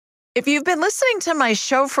If you've been listening to my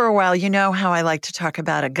show for a while, you know how I like to talk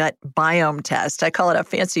about a gut biome test. I call it a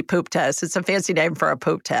fancy poop test. It's a fancy name for a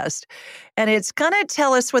poop test. And it's going to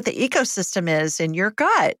tell us what the ecosystem is in your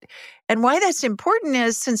gut. And why that's important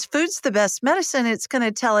is since food's the best medicine, it's going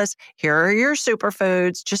to tell us here are your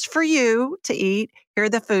superfoods just for you to eat. Here are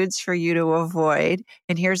the foods for you to avoid.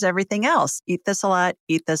 And here's everything else. Eat this a lot,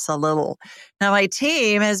 eat this a little. Now, my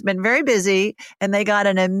team has been very busy and they got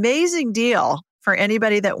an amazing deal for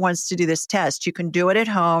anybody that wants to do this test. You can do it at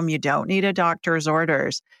home. You don't need a doctor's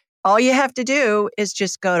orders. All you have to do is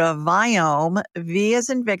just go to Viome, V as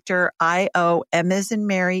in Victor, I-O-M as in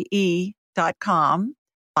Mary, E.com,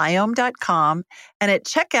 Viome.com. And at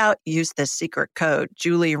checkout, use the secret code,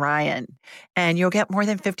 Julie Ryan, and you'll get more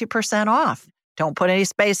than 50% off. Don't put any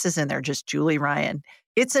spaces in there, just Julie Ryan.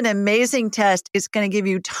 It's an amazing test. It's going to give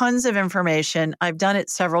you tons of information. I've done it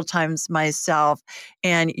several times myself,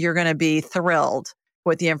 and you're going to be thrilled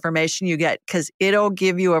with the information you get because it'll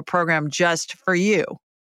give you a program just for you.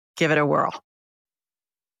 Give it a whirl.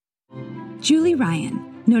 Julie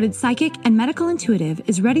Ryan, noted psychic and medical intuitive,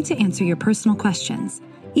 is ready to answer your personal questions,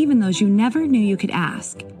 even those you never knew you could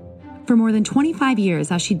ask. For more than 25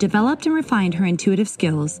 years, as she developed and refined her intuitive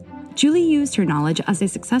skills, Julie used her knowledge as a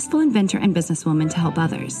successful inventor and businesswoman to help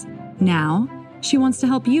others. Now, she wants to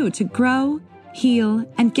help you to grow, heal,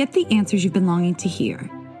 and get the answers you've been longing to hear.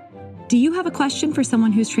 Do you have a question for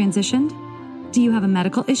someone who's transitioned? Do you have a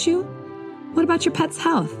medical issue? What about your pet's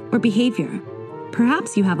health or behavior?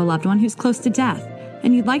 Perhaps you have a loved one who's close to death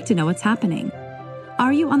and you'd like to know what's happening.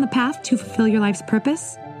 Are you on the path to fulfill your life's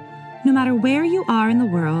purpose? No matter where you are in the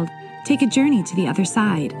world, take a journey to the other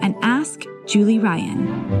side and ask Julie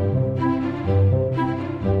Ryan.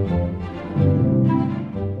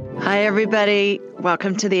 Hi, everybody.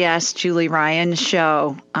 Welcome to the Ask Julie Ryan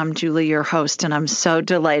show. I'm Julie, your host, and I'm so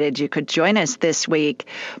delighted you could join us this week.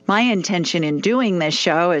 My intention in doing this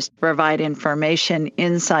show is to provide information,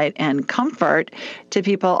 insight, and comfort to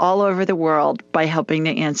people all over the world by helping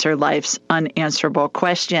to answer life's unanswerable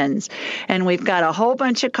questions. And we've got a whole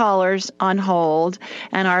bunch of callers on hold.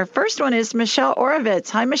 And our first one is Michelle Oravitz.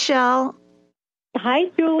 Hi, Michelle. Hi,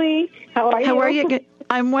 Julie. How are you? How are you?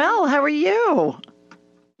 I'm well. How are you?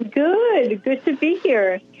 Good. Good to be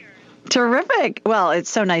here. Terrific. Well, it's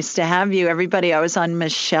so nice to have you. Everybody, I was on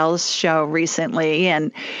Michelle's show recently,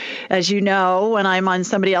 and as you know, when I'm on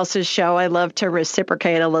somebody else's show, I love to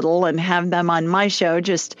reciprocate a little and have them on my show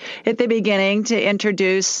just at the beginning to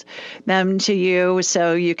introduce them to you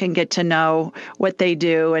so you can get to know what they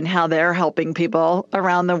do and how they're helping people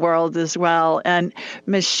around the world as well. And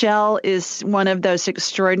Michelle is one of those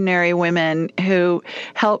extraordinary women who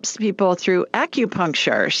helps people through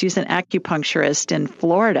acupuncture. She's an acupuncturist in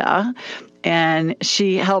Florida, and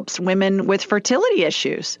she helps women with fertility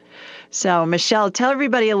issues. So, Michelle, tell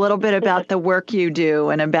everybody a little bit about the work you do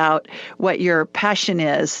and about what your passion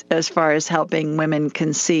is as far as helping women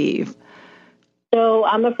conceive. So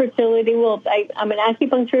I'm a fertility, I'm an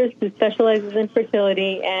acupuncturist who specializes in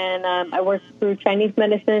fertility, and I work through Chinese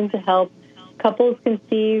medicine to help couples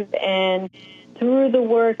conceive. And through the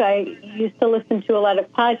work, I used to listen to a lot of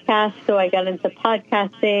podcasts, so I got into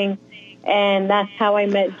podcasting. And that's how I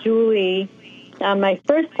met Julie on my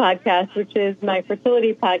first podcast, which is my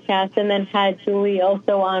fertility podcast, and then had Julie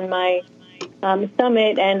also on my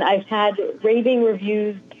summit. And I've had raving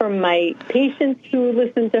reviews from my patients who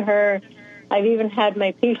listen to her. I've even had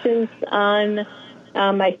my patients on.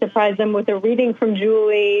 I surprised them with a reading from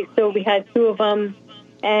Julie. So we had two of them,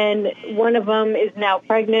 and one of them is now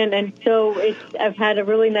pregnant. And so I've had a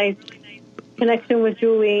really nice connection with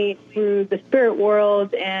Julie through the spirit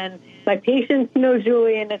world, and my patients know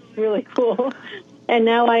Julie, and it's really cool. And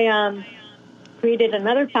now I created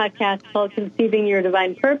another podcast called Conceiving Your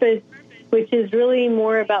Divine Purpose, which is really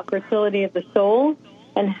more about fertility of the soul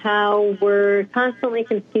and how we're constantly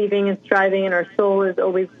conceiving and striving, and our soul is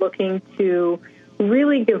always looking to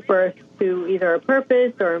really give birth to either a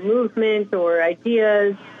purpose or a movement or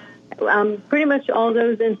ideas, pretty much all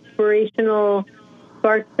those inspirational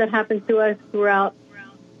sparks that happen to us throughout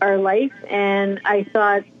our life. And I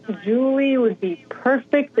thought Julie would be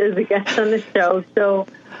perfect as a guest on the show. So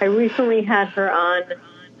I recently had her on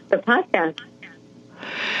the podcast.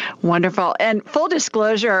 Wonderful. And full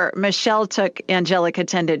disclosure, Michelle took angelic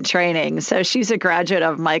attendant training. So she's a graduate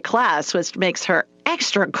of my class, which makes her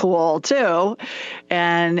extra cool too.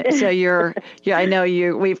 And so I know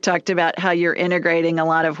we've talked about how you're integrating a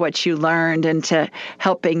lot of what you learned into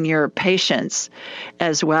helping your patients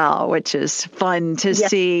as well, which is fun to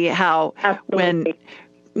see how absolutely.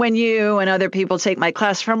 when you and other people take my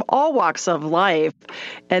class from all walks of life,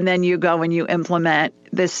 and then you go and you implement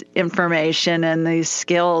this information and these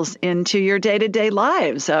skills into your day-to-day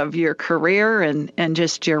lives of your career and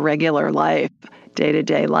just your regular life,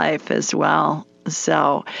 day-to-day life as well.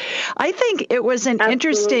 So I think it was an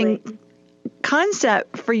interesting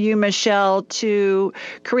concept for you, Michelle, to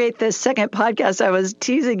create this second podcast. I was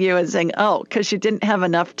teasing you and saying, because you didn't have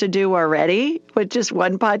enough to do already with just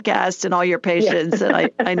one podcast and all your patients. Yeah.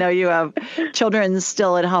 And I know you have children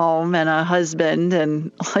still at home and a husband,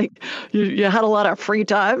 and like you had a lot of free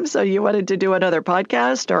time. So you wanted to do another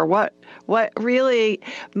podcast, or what really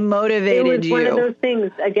motivated you? It was one of those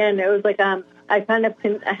things. Again, it was like,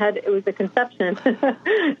 it was a conception.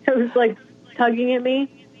 It was like tugging at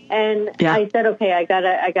me. And yeah. I said, okay, I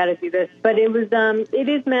gotta do this. But it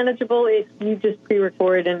is manageable if you just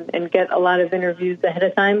pre-record and get a lot of interviews ahead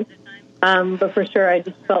of time. But for sure, I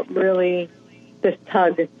just felt really this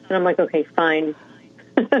tug, and I'm like, okay, fine.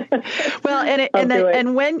 Well,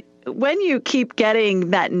 and when you keep getting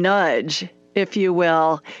that nudge, if you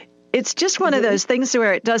will, it's just one of those things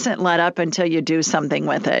where it doesn't let up until you do something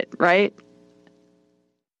with it, right?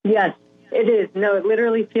 Yes. It is. No, it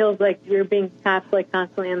literally feels like you're being tapped like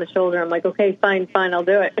constantly on the shoulder. I'm like, okay, fine, I'll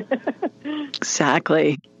do it.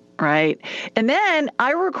 Exactly. Right. And then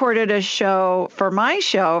I recorded a show for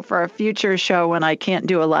a future show when I can't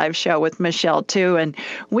do a live show with Michelle too. And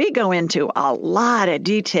we go into a lot of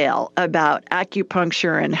detail about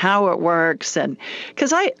acupuncture and how it works. And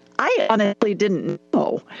because I honestly didn't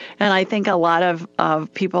know. And I think a lot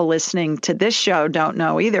of people listening to this show don't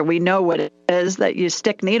know either. We know what it is, that you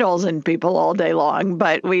stick needles in people all day long,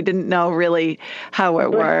 but we didn't know really how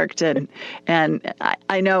it worked. And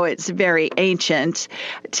I know it's very ancient.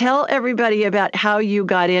 Tell everybody about how you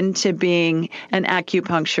got into being an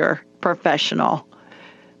acupuncture professional.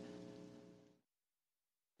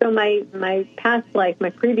 So my past life, my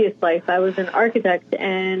previous life, I was an architect,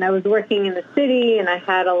 and I was working in the city, and I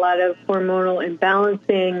had a lot of hormonal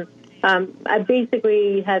imbalancing. I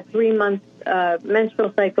basically had 3 months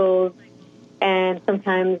menstrual cycles, and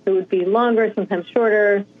sometimes it would be longer, sometimes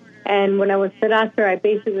shorter. And when I was the doctor, I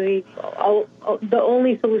basically, the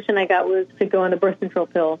only solution I got was to go on the birth control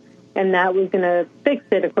pill, and that was going to fix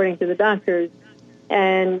it, according to the doctors.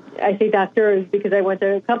 And I say doctors because I went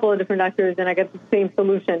to a couple of different doctors and I got the same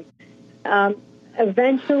solution.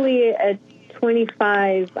 Eventually, at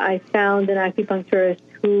 25, I found an acupuncturist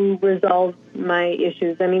who resolved my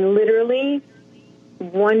issues. I mean, literally,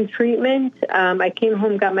 one treatment. I came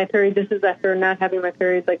home, got my period. This is after not having my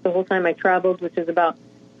period like the whole time I traveled, which is about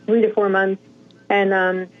 3 to 4 months.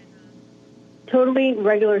 And totally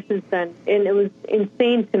regular since then. And it was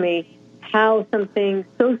insane to me how something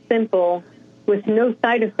so simple with no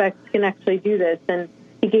side effects can actually do this. And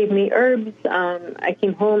he gave me herbs. I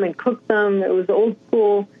came home and cooked them. It was old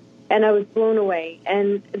school, and I was blown away.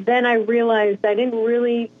 And then I realized I didn't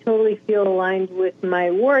really totally feel aligned with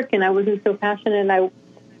my work, and I wasn't so passionate, and I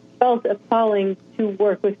felt a calling to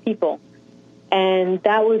work with people. And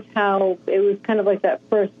that was how it was kind of like that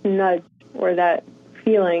first nudge or that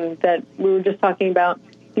feeling that we were just talking about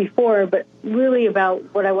before, but really about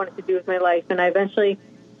what I wanted to do with my life. And I eventually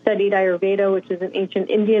studied Ayurveda, which is an ancient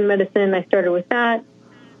Indian medicine. I started with that,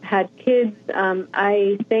 had kids.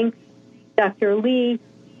 I thank Dr. Lee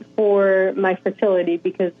for my fertility,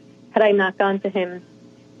 because had I not gone to him,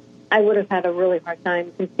 I would have had a really hard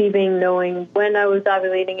time conceiving, knowing when I was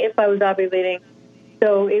ovulating, if I was ovulating.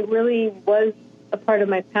 So it really was a part of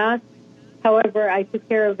my past. However, I took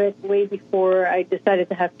care of it way before I decided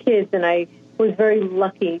to have kids, and I was very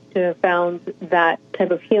lucky to have found that type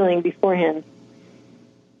of healing beforehand.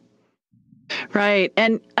 Right.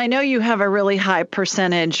 And I know you have a really high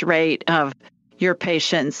percentage rate of your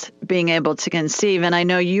patients being able to conceive. And I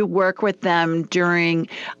know you work with them during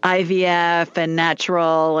IVF and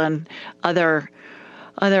natural and other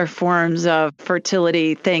forms of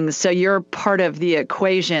fertility things. So you're part of the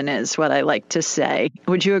equation, is what I like to say.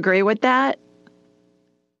 Would you agree with that?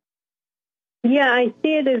 Yeah, I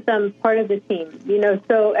see it as part of the team.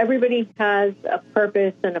 So everybody has a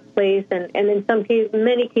purpose and a place, and in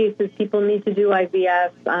many cases, people need to do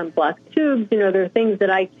IVF, blocked tubes. There are things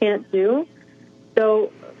that I can't do.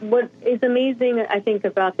 So what is amazing, I think,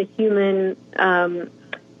 about the human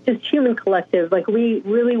collective, like we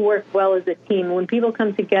really work well as a team. When people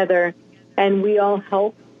come together and we all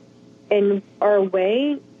help in our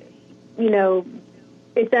way,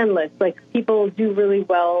 it's endless. Like, people do really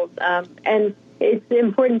well. And it's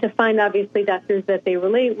important to find, obviously, doctors that they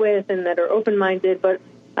relate with and that are open-minded. But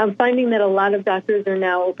I'm finding that a lot of doctors are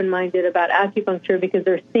now open-minded about acupuncture because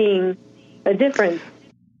they're seeing a difference.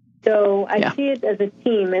 So I see it as a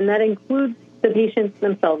team, and that includes the patients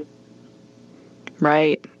themselves.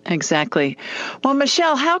 Right, exactly. Well,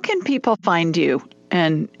 Michelle, how can people find you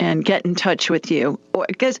and get in touch with you?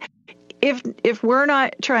 Because if we're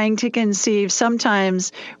not trying to conceive,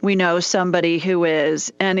 sometimes we know somebody who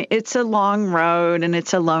is, and it's a long road and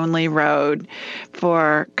it's a lonely road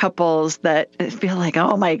for couples that feel like,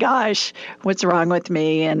 oh my gosh, what's wrong with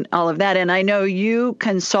me and all of that. And I know you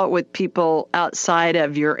consult with people outside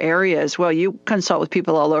of your area as well. You consult with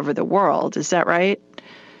people all over the world. Is that right?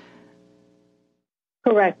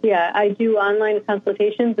 Correct. Yeah, I do online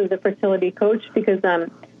consultations as a fertility coach because,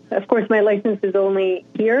 of course, my license is only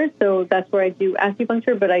here, so that's where I do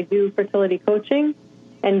acupuncture, but I do fertility coaching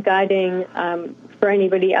and guiding for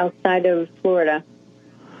anybody outside of Florida.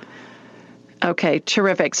 Okay,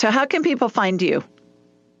 terrific. So how can people find you?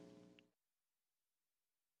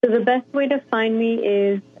 So the best way to find me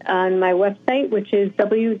is on my website, which is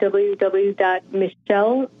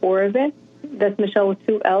www.michelleoravitz, that's Michelle with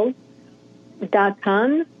 2 L's,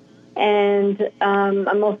 .com. And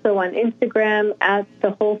I'm also on Instagram at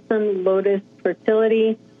the Wholesome Lotus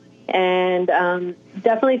Fertility. And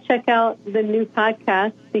definitely check out the new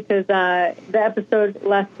podcast because the episode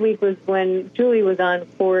last week was when Julie was on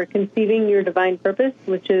for Conceiving Your Divine Purpose,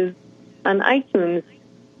 which is on iTunes.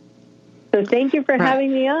 So thank you for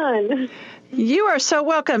having me on. You are so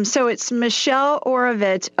welcome. So it's Michelle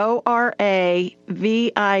Oravitz,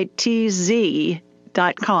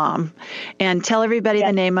 ORAVITZ.com. And tell everybody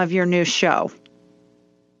the name of your new show.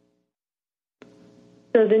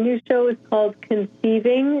 So the new show is called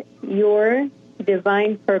Conceiving Your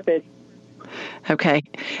Divine Purpose. Okay.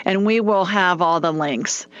 And we will have all the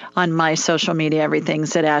links on my social media,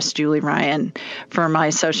 everything's at Ask Julie Ryan for my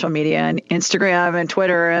social media and Instagram and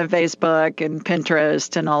Twitter and Facebook and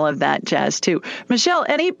Pinterest and all of that jazz too. Michelle,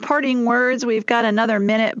 any parting words? We've got another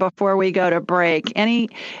minute before we go to break.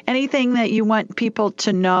 Anything that you want people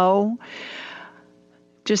to know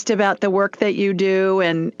just about the work that you do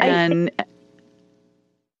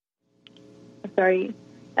Sorry.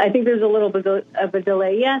 I think there's a little bit of a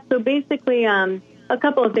delay. Yeah, so basically a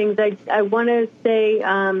couple of things. I want to say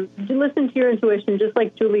listen to your intuition, just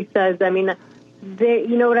like Julie says. I mean,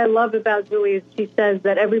 you know what I love about Julie is she says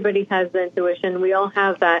that everybody has the intuition. We all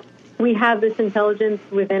have that. We have this intelligence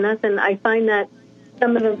within us, and I find that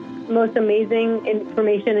some of the most amazing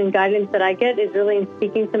information and guidance that I get is really in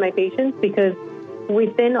speaking to my patients because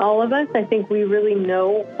within all of us, I think we really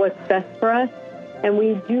know what's best for us. And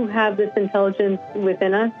we do have this intelligence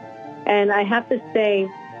within us. And I have to say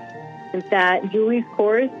that Julie's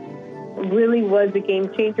course really was a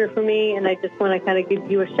game changer for me. And I just want to kind of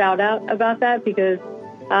give you a shout out about that because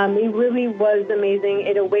it really was amazing.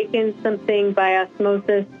 It awakened something by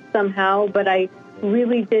osmosis somehow, but I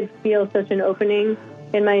really did feel such an opening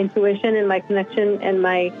in my intuition and my connection and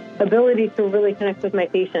my ability to really connect with my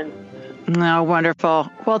patients. Oh,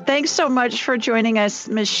 wonderful. Well, thanks so much for joining us,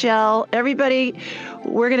 Michelle. Everybody,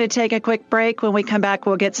 we're going to take a quick break. When we come back,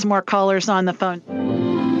 we'll get some more callers on the phone.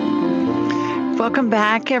 Welcome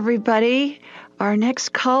back, everybody. Our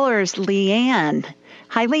next caller is Leanne.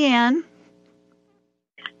 Hi, Leanne.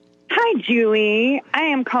 Hi, Julie. I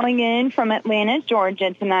am calling in from Atlanta,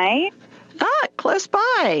 Georgia tonight. Close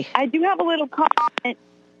by. I do have a little comment.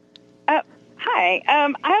 Hi.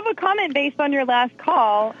 I have a comment based on your last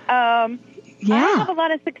call. I have a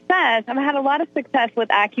lot of success. I've had a lot of success with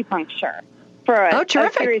acupuncture for a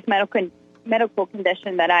serious medical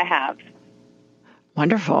condition that I have.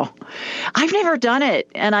 Wonderful. I've never done it,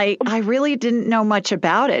 and I really didn't know much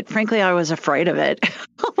about it. Frankly, I was afraid of it.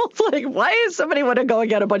 I was like, why does somebody want to go and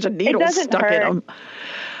get a bunch of needles stuck in them?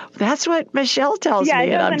 That's what Michelle tells me,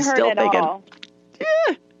 and I'm still thinking,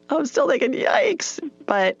 I'm still thinking, yikes.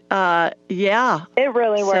 But, yeah. It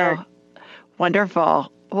really worked.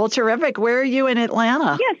 Wonderful. Well, terrific. Where are you in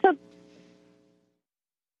Atlanta? Yeah, so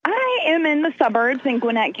I am in the suburbs in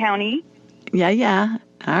Gwinnett County. Yeah.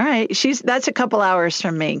 All right. That's a couple hours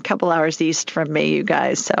from me, couple hours east from me, you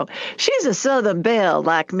guys. So she's a Southern belle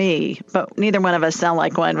like me, but neither one of us sound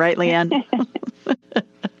like one, right, Leanne?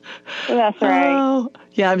 That's right. Oh,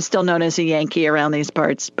 yeah, I'm still known as a Yankee around these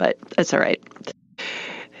parts, but that's all right.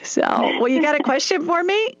 So, well, you got a question for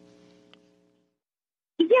me?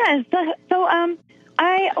 Yes. So,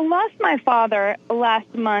 I lost my father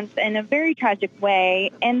last month in a very tragic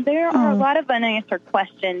way, and there are a lot of unanswered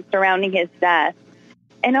questions surrounding his death.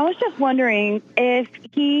 And I was just wondering if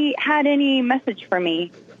he had any message for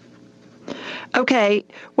me. Okay.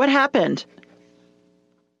 What happened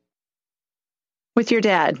with your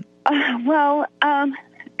dad?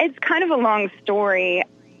 It's kind of a long story.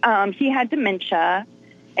 He had dementia,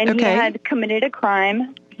 and he had committed a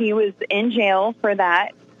crime. he was in jail for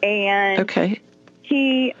that. And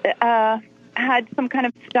he had some kind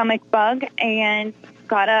of stomach bug and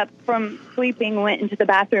got up from sleeping, went into the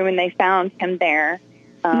bathroom, and they found him there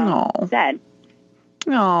dead.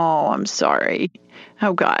 Oh, I'm sorry.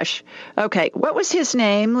 Oh, gosh. Okay. What was his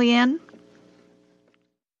name, Leanne?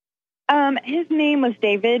 His name was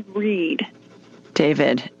David Reed.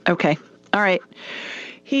 David. Okay. All right.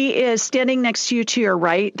 He is standing next to you to your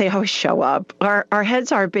right. They always show up. Our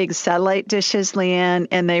heads are big satellite dishes, Leanne,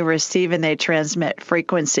 and they receive and they transmit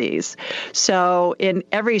frequencies. So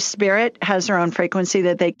every spirit has their own frequency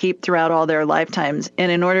that they keep throughout all their lifetimes. And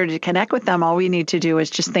in order to connect with them, all we need to do is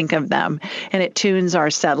just think of them. And it tunes our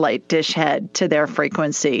satellite dish head to their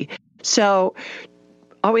frequency. So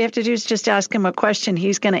all we have to do is just ask him a question.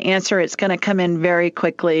 He's going to answer. It's going to come in very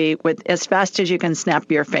quickly, with as fast as you can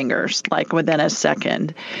snap your fingers, like within a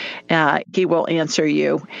second. He will answer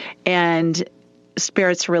you. And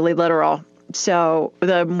Spirit's really literal. So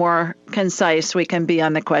the more concise we can be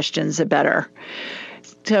on the questions, the better.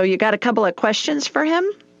 So you got a couple of questions for him?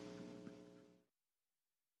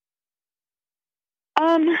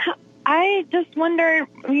 I just wonder,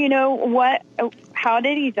 how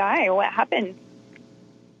did he die? What happened?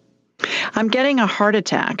 I'm getting a heart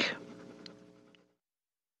attack.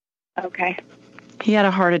 Okay. He had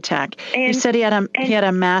a heart attack. He said he had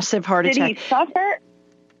a massive heart attack. Did he suffer?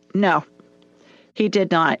 No, he did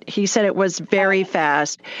not. He said it was very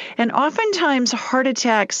fast. And oftentimes heart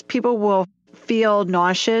attacks, people will feel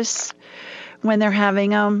nauseous when they're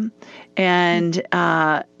having them. And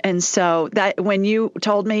so that when you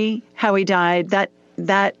told me how he died,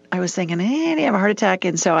 that I was thinking, did he have a heart attack?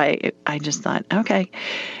 And so I just thought, okay.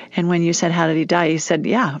 And when you said, how did he die? He said,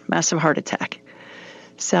 yeah, massive heart attack.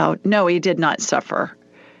 So no, he did not suffer.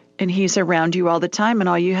 And he's around you all the time. And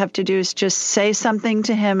all you have to do is just say something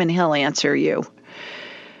to him and he'll answer you.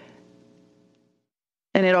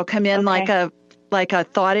 And it'll come in like a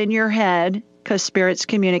thought in your head, because spirits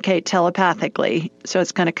communicate telepathically. So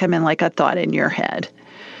it's going to come in like a thought in your head.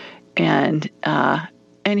 And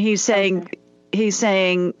he's saying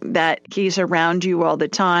that he's around you all the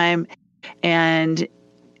time, and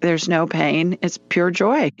there's no pain. It's pure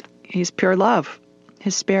joy. He's pure love,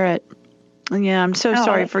 his spirit. Yeah, I'm so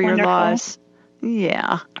sorry for your loss.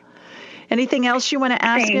 Yeah. Anything else you want to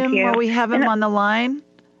ask him while we have him on the line?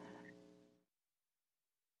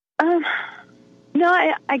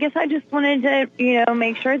 No, I guess I just wanted to,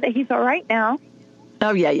 make sure that he's all right now.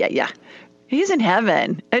 Oh, yeah. He's in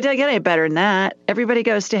heaven. It doesn't get any better than that. Everybody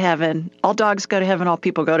goes to heaven. All dogs go to heaven. All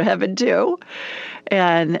people go to heaven too.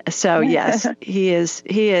 And so, yes, he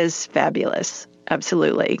is fabulous.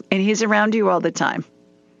 Absolutely. And he's around you all the time.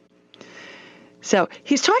 So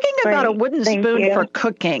he's talking about a wooden spoon for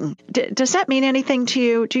cooking. Does that mean anything to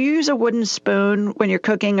you? Do you use a wooden spoon when you're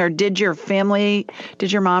cooking, or did your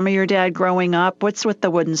mom or your dad growing up? What's with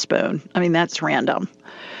the wooden spoon? I mean, that's random.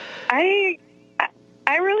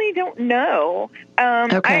 I really don't know.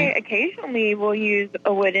 I occasionally will use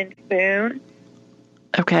a wooden spoon.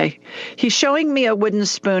 Okay. He's showing me a wooden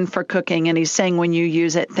spoon for cooking, and he's saying when you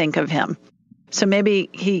use it, think of him. So maybe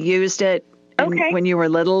he used it when you were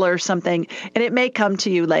little or something, and it may come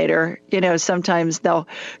to you later. Sometimes they'll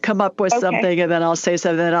come up with something, and then I'll say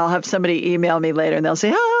something, and I'll have somebody email me later, and they'll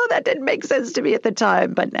say, oh, that didn't make sense to me at the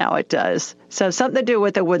time, but now it does. So something to do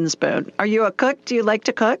with a wooden spoon. Are you a cook? Do you like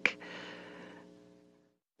to cook?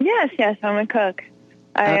 Yes, I'm a cook.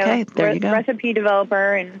 Okay, there you go. Recipe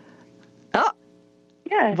developer and. Oh.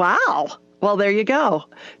 Yeah. Wow. Well, there you go.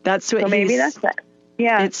 That's what. So maybe that's it.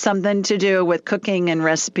 Yeah. It's something to do with cooking and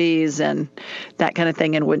recipes and that kind of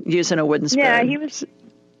thing, and using a wooden spoon. Yeah, he was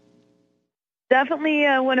definitely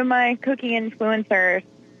one of my cooking influencers.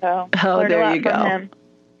 So there you go. Him.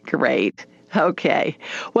 Great. Okay.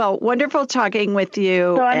 Well, wonderful talking with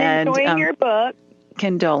you. So I'm enjoying your book.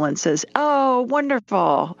 Condolences. Oh,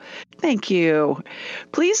 wonderful. Thank you.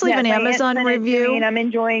 Please leave an Amazon review. And I'm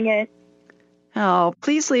enjoying it. Oh,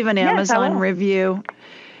 please leave an Amazon review.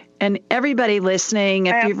 And everybody listening,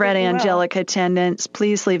 if you've read Angelic Attendants,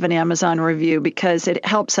 please leave an Amazon review, because it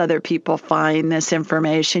helps other people find this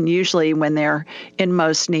information, usually when they're in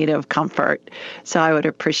most need of comfort. So I would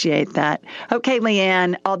appreciate that. Okay,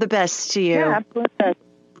 Leanne, all the best to you. Yeah, absolutely.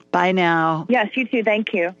 Bye now. Yes, you too.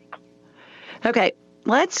 Thank you. Okay,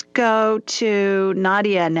 let's go to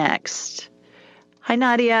Nadia next. Hi,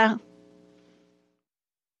 Nadia.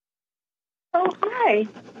 Oh, hi.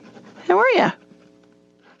 How are you?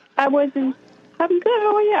 I'm good.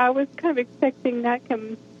 Oh, yeah. I was kind of expecting that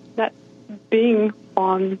being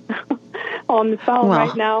on the phone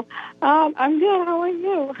right now. I'm good. How are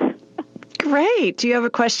you? Great. Do you have a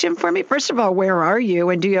question for me? First of all, where are you?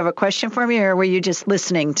 And do you have a question for me, or were you just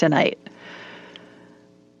listening tonight?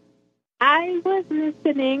 I was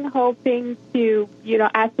listening, hoping to,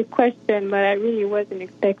 ask a question, but I really wasn't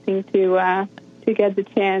expecting to get the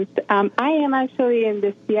chance. I am actually in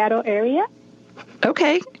the Seattle area.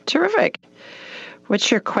 Okay, terrific.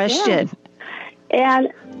 What's your question? Yeah.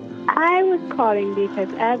 And I was calling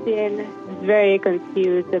because I've been very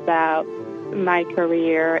confused about my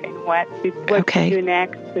career and what to do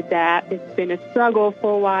next with that. It's been a struggle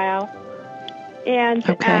for a while. And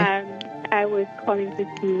I was calling to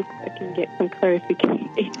see if I can get some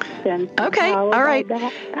clarification. Okay, all right.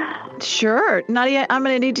 That. Sure. Nadia, I'm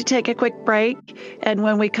going to need to take a quick break. And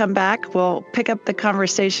when we come back, we'll pick up the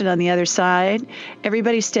conversation on the other side.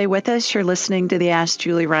 Everybody stay with us. You're listening to the Ask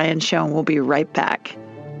Julie Ryan Show, and we'll be right back.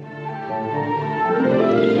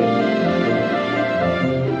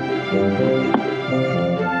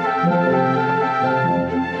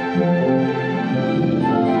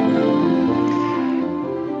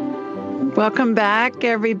 Welcome back,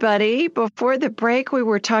 everybody. Before the break, we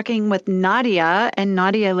were talking with Nadia, and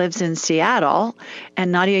Nadia lives in Seattle.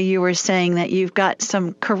 And Nadia, you were saying that you've got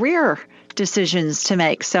some career decisions to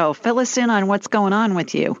make. So fill us in on what's going on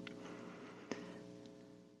with you.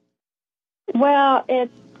 Well,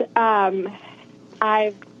 it's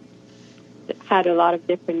I've had a lot of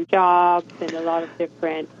different jobs and a lot of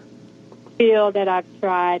different fields that I've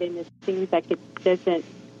tried, and it seems like it doesn't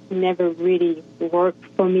never really work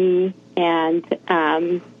for me. And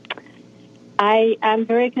I'm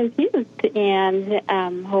very confused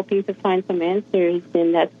and hoping to find some answers,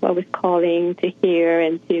 and that's what I was calling to hear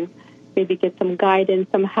and to maybe get some guidance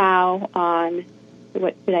somehow on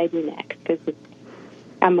what should I do next, because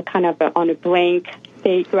I'm kind of on a blank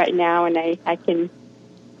state right now, and I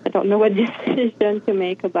don't know what decision to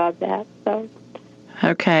make about that. So.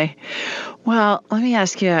 Okay. Well, let me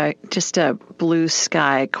ask you just a blue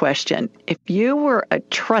sky question. If you were a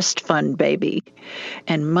trust fund baby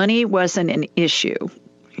and money wasn't an issue,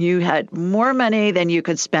 you had more money than you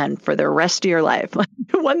could spend for the rest of your life, like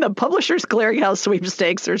you won the Publishers Clearinghouse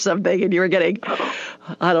sweepstakes or something, and you were getting,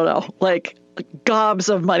 I don't know, like gobs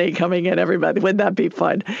of money coming in, everybody. Wouldn't that be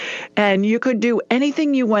fun? And you could do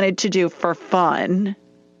anything you wanted to do for fun.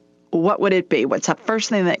 What would it be? What's the first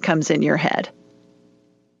thing that comes in your head?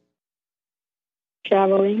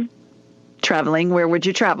 Traveling. Traveling. Where would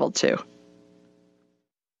you travel to?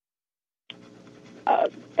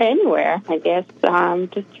 Anywhere, I guess.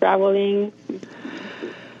 Just traveling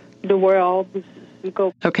the world,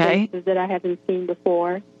 go places that I haven't seen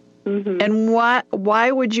before. Mm-hmm. And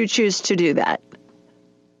why would you choose to do that?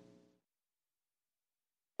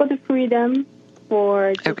 For the freedom,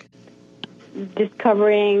 for just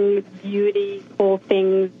discovering beautiful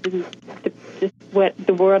things, and just what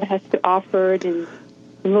the world has to offer, and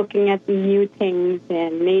looking at the new things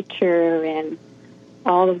and nature and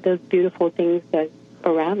all of those beautiful things that's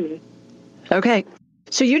around me. Okay.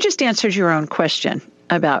 So you just answered your own question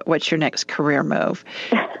about what's your next career move.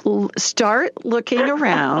 Start looking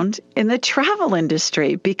around in the travel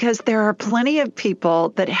industry, because there are plenty of people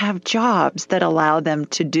that have jobs that allow them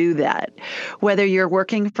to do that. Whether you're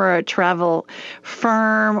working for a travel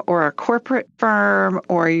firm or a corporate firm,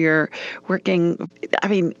 or you're working,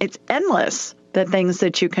 it's endless, the things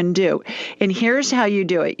that you can do. And here's how you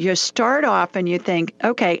do it. You start off and you think,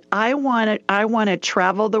 okay, I want to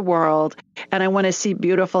travel the world, and I want to see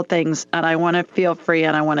beautiful things, and I want to feel free,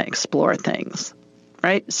 and I want to explore things.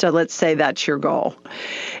 Right? So let's say that's your goal.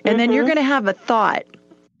 And then you're going to have a thought.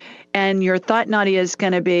 And your thought, Nadia, is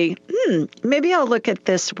going to be, maybe I'll look at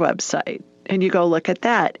this website. And you go look at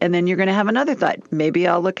that. And then you're going to have another thought. Maybe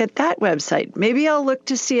I'll look at that website. Maybe I'll look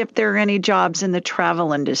to see if there are any jobs in the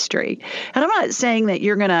travel industry. And I'm not saying that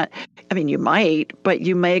you're going to, you might, but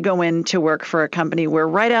you may go in to work for a company where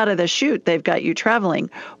right out of the chute, they've got you traveling.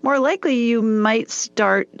 More likely, you might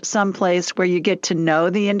start someplace where you get to know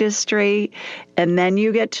the industry, and then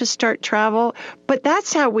you get to start travel. But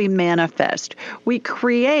that's how we manifest. We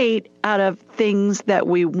create out of things that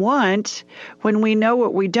we want. When we know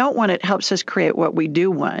what we don't want, it helps us create what we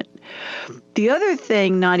do want. The other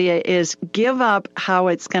thing, Nadia, is give up how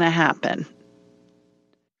it's going to happen.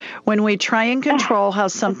 When we try and control how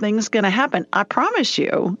something's going to happen, I promise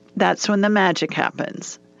you, that's when the magic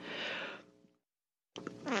happens.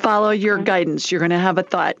 Follow your guidance. You're going to have a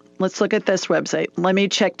thought. Let's look at this website. Let me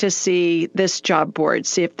check to see this job board,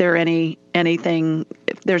 see if there's anything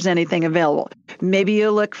available. Maybe you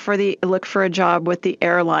look for a job with the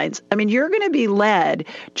airlines. You're going to be led,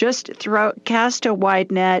 just cast a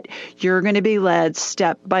wide net. You're going to be led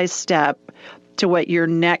step by step to what your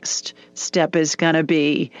next step is going to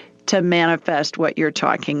be to manifest what you're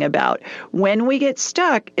talking about. When we get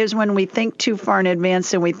stuck is when we think too far in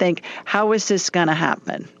advance and we think, how is this going to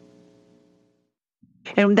happen?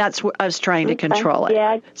 And that's us trying to control it.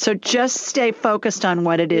 Yeah. So just stay focused on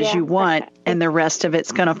what it is you want, and the rest of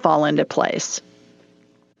it's going to fall into place.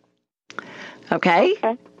 Okay?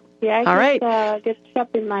 Yeah, all right. Gets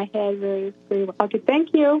up in my head very, very well. Okay,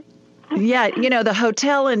 thank you. Yeah, the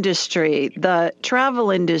hotel industry, the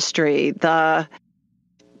travel industry, the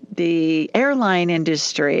airline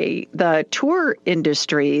industry, the tour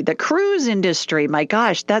industry, the cruise industry. My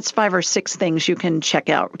gosh, that's 5 or 6 things you can check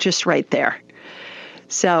out just right there.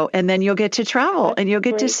 So, and then you'll get to travel and you'll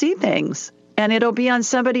get to see things, and it'll be on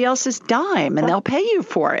somebody else's dime and they'll pay you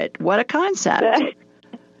for it. What a concept.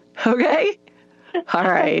 Okay? All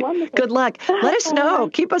right. Good luck. Let us know.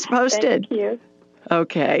 Keep us posted. Thank you.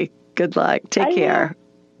 Okay. Good luck. Take care.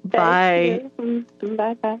 Bye.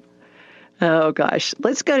 Bye-bye. Oh gosh,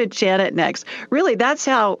 let's go to Janet next. Really, that's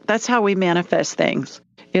how we manifest things.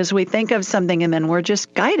 Is we think of something and then we're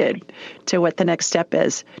just guided to what the next step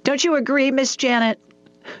is. Don't you agree, Miss Janet?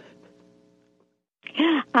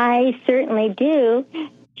 I certainly do.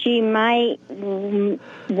 She might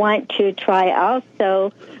want to try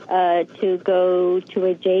also to go to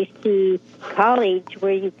a JC college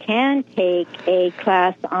where you can take a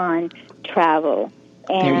class on travel.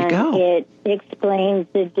 And there you go. It explains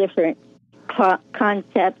the different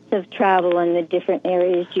concepts of travel and the different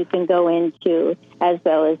areas you can go into, as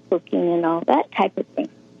well as booking and all that type of thing.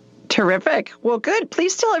 Terrific. Well, good.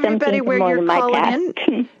 Please tell everybody where you're calling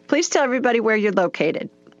in. Please tell everybody where you're located.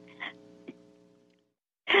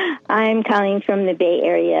 I'm calling from the Bay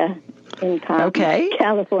Area in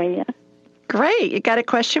California. Great. You got a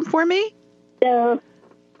question for me? So,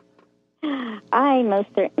 I most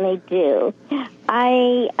certainly do.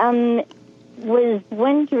 I was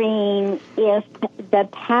wondering if the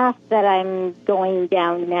path that I'm going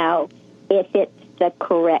down now, if it's the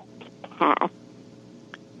correct path.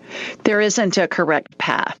 There isn't a correct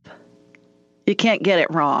path. You can't get it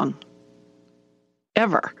wrong.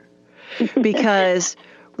 Ever. Because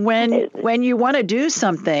when you want to do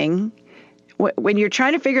something, when you're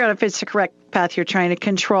trying to figure out if it's the correct path, you're trying to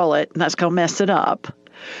control it, and that's going to mess it up.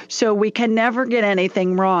 So we can never get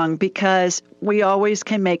anything wrong because we always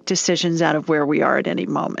can make decisions out of where we are at any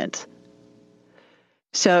moment.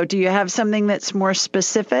 So do you have something that's more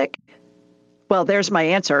specific? Well, there's my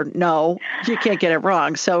answer. No, you can't get it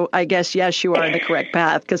wrong. So I guess, yes, you are on the correct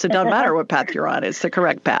path because it doesn't matter what path you're on. It's the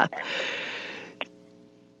correct path.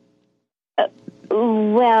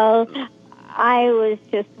 Well, I was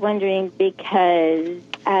just wondering because,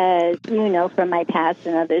 as you know from my past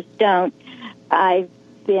and others don't, I've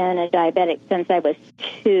been a diabetic since I was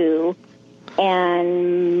 2,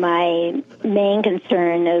 and my main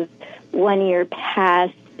concern of 1 year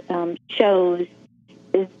past shows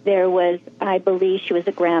is there was, I believe she was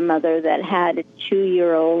a grandmother that had a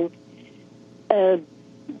 2-year-old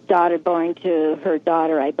daughter born to her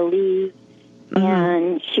daughter, I believe. Mm-hmm.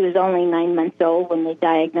 And she was only 9 months old when they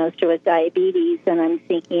diagnosed her with diabetes. And I'm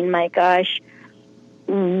thinking, my gosh,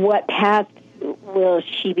 what path will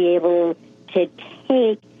she be able to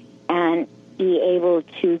take and be able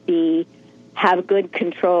to have good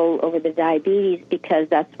control over the diabetes, because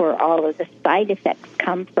that's where all of the side effects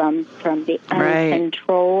come from the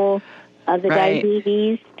uncontrol of the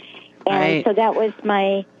diabetes. And so that was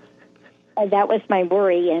my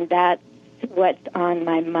worry, and that's what's on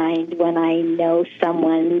my mind when I know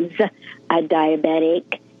someone's a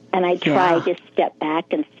diabetic, and I try to step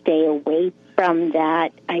back and stay away from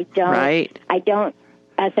that. I don't,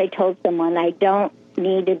 as I told someone, I don't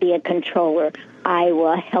need to be a controller. I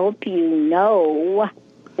will help you know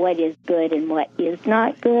what is good and what is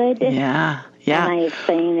not good. Yeah. And I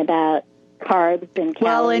explain about carbs and calories.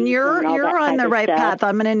 Well, and you're on the right path.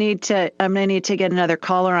 I'm going to need to get another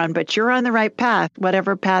caller on, but you're on the right path,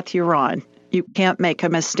 whatever path you're on. You can't make a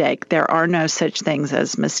mistake. There are no such things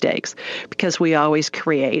as mistakes because we always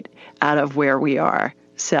create out of where we are.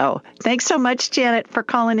 So thanks so much, Janet, for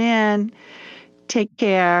calling in. Take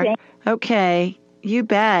care. Thanks. Okay, you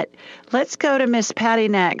bet. Let's go to Miss Patty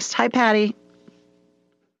next. Hi, Patty.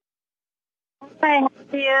 Hi, how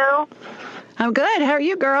are you? I'm good. How are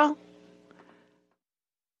you, girl?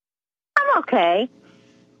 I'm okay.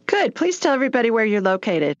 Good. Please tell everybody where you're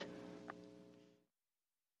located.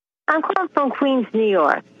 I'm calling from Queens, New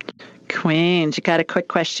York. Queens. You got a quick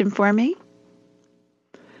question for me?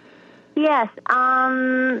 Yes.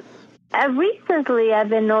 Recently, I've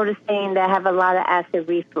been noticing that I have a lot of acid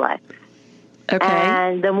reflux. Okay.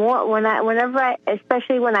 And the more,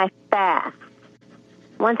 especially when I fast,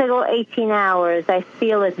 once I go 18 hours, I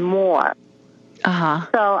feel it more. Uh-huh.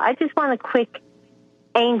 So I just want a quick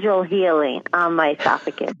angel healing on my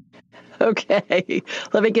esophagus. Okay,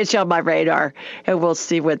 let me get you on my radar and we'll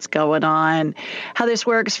see what's going on. How this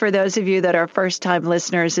works for those of you that are first-time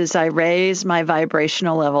listeners is I raise my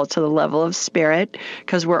vibrational level to the level of spirit,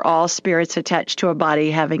 because we're all spirits attached to a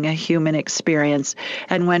body having a human experience.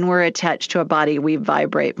 And when we're attached to a body, we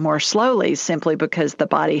vibrate more slowly simply because the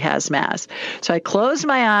body has mass. So I close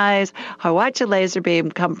my eyes. I watch a laser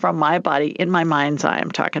beam come from my body in my mind's eye.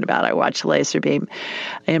 I'm talking about I watch a laser beam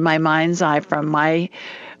in my mind's eye from my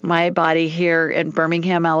body here in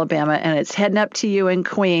Birmingham, Alabama, and it's heading up to you in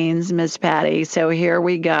Queens, Miss Patty. So here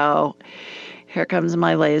we go. Here comes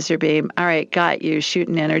my laser beam. All right, got you,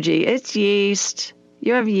 shooting energy. It's yeast.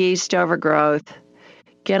 You have yeast overgrowth.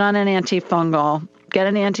 Get on an antifungal. Get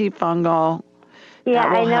an antifungal. Yeah,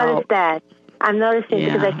 I noticed help. that. I'm noticing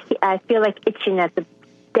because I feel like itching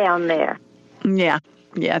down there. Yeah,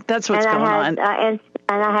 that's what's going on. And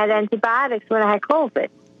I had antibiotics when I had COVID.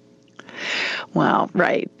 Well,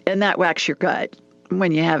 right. And that whacks your gut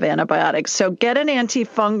when you have antibiotics. So get an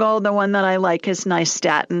antifungal. The one that I like is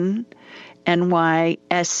nystatin,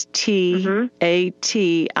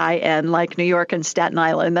 Nystatin, like New York and Staten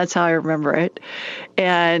Island. That's how I remember it.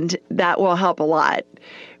 And that will help a lot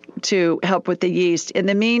to help with the yeast. In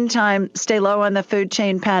the meantime, stay low on the food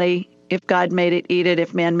chain, Patty. If God made it, eat it.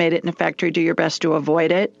 If man made it in a factory, do your best to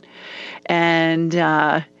avoid it. And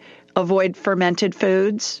avoid fermented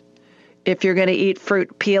foods. If you're going to eat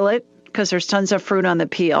fruit, peel it, because there's tons of fruit on the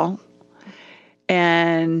peel.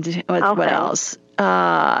 And what else?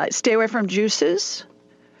 Stay away from juices,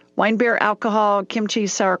 wine, beer, alcohol, kimchi,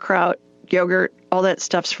 sauerkraut, yogurt, all that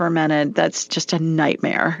stuff's fermented. That's just a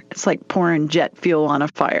nightmare. It's like pouring jet fuel on a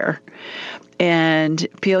fire. And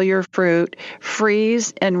peel your fruit,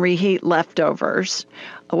 freeze and reheat leftovers.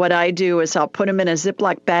 What I do is I'll put them in a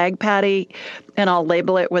Ziploc bag, Patty, and I'll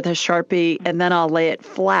label it with a Sharpie, and then I'll lay it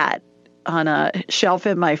flat on a shelf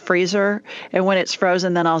in my freezer. And when it's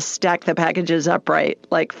frozen, then I'll stack the packages upright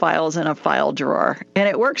like files in a file drawer. And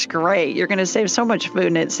it works great. You're going to save so much food,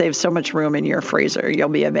 and it saves so much room in your freezer. You'll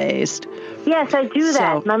be amazed. Yes, I do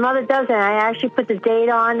that. My mother does it. I actually put the date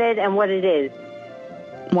on it and what it is.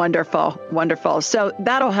 Wonderful, wonderful. So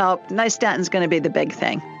that'll help. Nystatin's going to be the big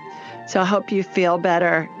thing. So I hope you feel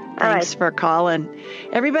better. Thanks for calling.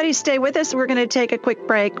 Everybody stay with us. We're going to take a quick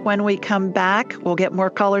break. When we come back, we'll get more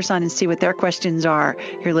callers on and see what their questions are.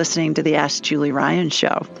 You're listening to the Ask Julie Ryan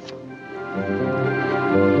Show.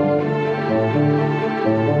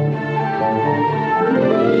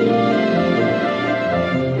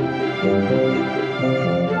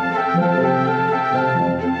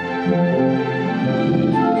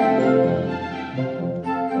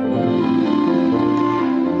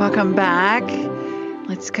 Welcome back.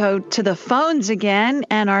 Let's go to the phones again.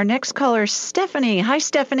 And our next caller is Stephanie. Hi,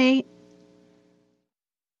 Stephanie.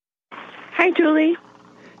 Hi, Julie.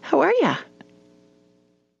 How are you?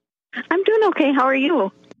 I'm doing okay. How are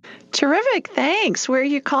you? Terrific. Thanks. Where are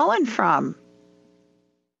you calling from?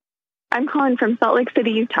 I'm calling from Salt Lake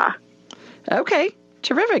City, Utah. Okay.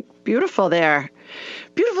 Terrific. Beautiful there.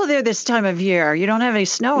 Beautiful there this time of year. You don't have any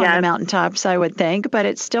snow on the mountaintops, I would think, but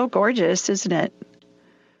it's still gorgeous, isn't it?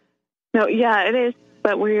 No, yeah, it is.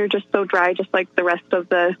 But we're just so dry, just like the rest of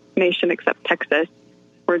the nation except Texas.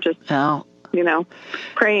 We're just,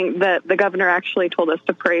 praying. The governor actually told us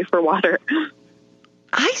to pray for water.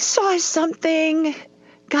 I saw something,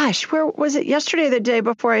 where was it, yesterday or the day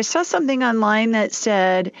before? I saw something online that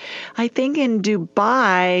said, I think in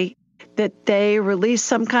Dubai, that they released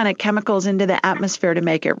some kind of chemicals into the atmosphere to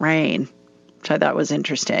make it rain, which I thought was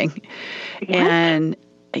interesting. What? And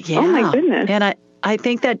oh my goodness. And I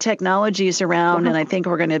think that technology is around, and I think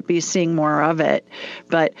we're going to be seeing more of it.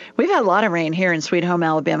 But we've had a lot of rain here in Sweet Home,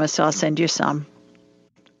 Alabama, so I'll send you some.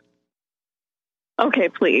 Okay,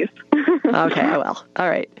 please. Okay, I will. All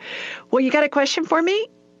right. Well, you got a question for me?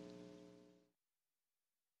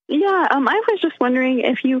 Yeah, I was just wondering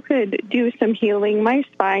if you could do some healing. My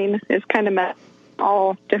spine is kind of at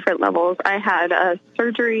all different levels. I had a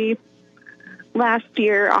surgery last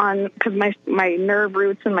year because my nerve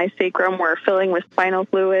roots and my sacrum were filling with spinal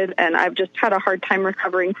fluid, and I've just had a hard time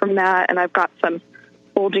recovering from that. And I've got some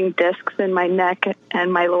bulging discs in my neck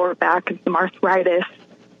and my lower back and some arthritis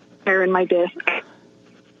there in my disc.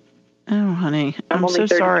 Oh, honey, I'm only so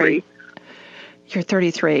 33. Sorry. You're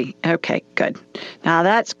 33. Okay, good. Now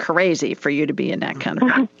that's crazy for you to be in that kind of.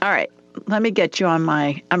 All right. Let me get you on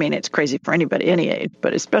it's crazy for anybody, any age,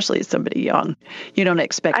 but especially somebody young. You don't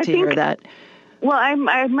expect to hear that. Well,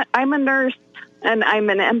 I'm a nurse and I'm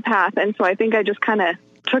an empath, and so I think I just kind of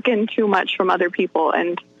took in too much from other people,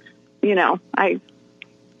 and I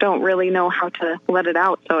don't really know how to let it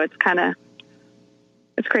out. So it's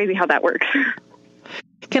crazy how that works.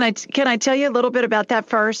 Can I tell you a little bit about that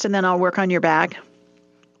first, and then I'll work on your back?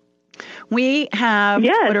 We have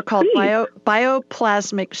what are called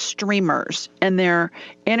bioplasmic streamers, and they're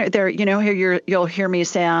here you'll hear me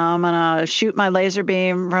say, I'm gonna shoot my laser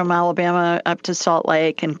beam from Alabama up to Salt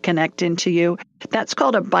Lake and connect into you. That's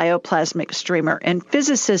called a bioplasmic streamer, and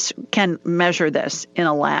physicists can measure this in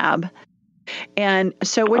a lab. And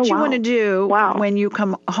so what you want to do when you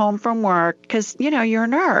come home from work, because, you're a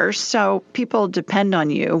nurse, so people depend on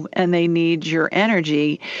you and they need your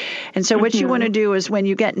energy. And so what you want to do is when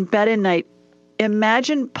you get in bed at night,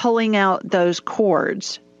 imagine pulling out those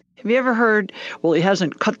cords. Have you ever heard, well, he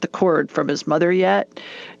hasn't cut the cord from his mother yet?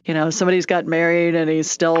 Somebody's got married and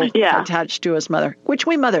he's still attached to his mother, which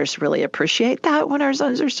we mothers really appreciate that when our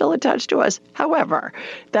sons are still attached to us. However,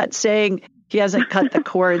 that saying, he hasn't cut the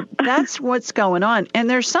cord, that's what's going on. And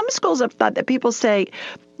there's some schools of thought that people say,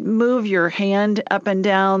 move your hand up and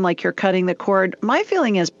down like you're cutting the cord. My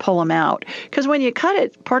feeling is pull them out, because when you cut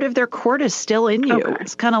it, part of their cord is still in you. Okay.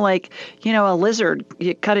 It's kind of like, a lizard.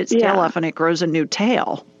 You cut its tail off and it grows a new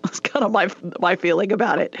tail. That's kind of my feeling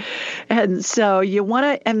about it. And so you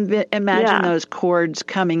want to imagine those cords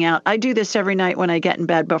coming out. I do this every night when I get in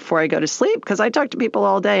bed before I go to sleep, because I talk to people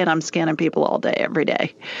all day and I'm scanning people all day, every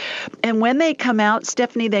day. And when they come out,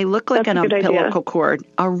 Stephanie, they look like an umbilical cord,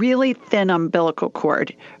 a really thin umbilical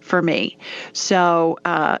cord for me. So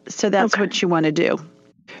that's what you want to do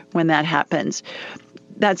when that happens.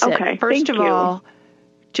 That's it. First of all,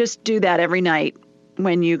 just do that every night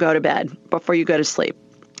when you go to bed before you go to sleep.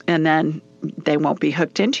 And then they won't be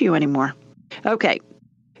hooked into you anymore. Okay.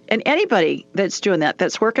 And anybody that's doing that,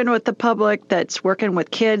 that's working with the public, that's working with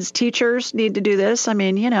kids, teachers need to do this. I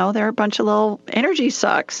mean, they're a bunch of little energy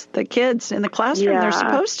sucks. The kids in the classroom, they're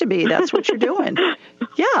supposed to be. That's what you're doing.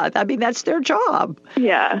 That's their job.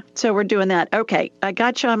 Yeah. So we're doing that. Okay. I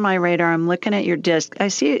got you on my radar. I'm looking at your disc. I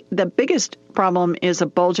see the biggest problem is a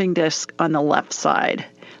bulging disc on the left side,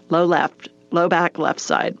 low back, left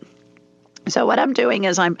side. So what I'm doing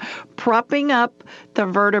is I'm propping up the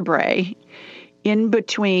vertebrae in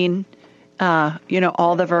between,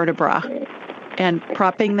 all the vertebra, and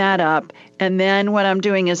propping that up. And then what I'm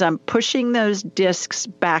doing is I'm pushing those discs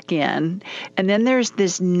back in. And then there's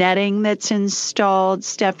this netting that's installed,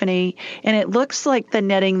 Stephanie, and it looks like the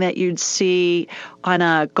netting that you'd see on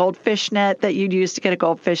a goldfish net that you'd use to get a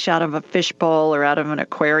goldfish out of a fish bowl or out of an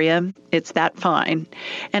aquarium. It's that fine.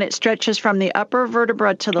 And it stretches from the upper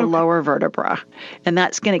vertebra to the lower vertebra. And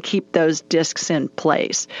that's going to keep those discs in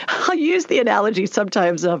place. I'll use the analogy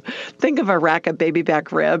sometimes of, think of a rack of baby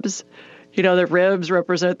back ribs. The ribs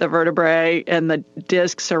represent the vertebrae and the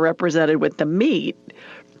discs are represented with the meat.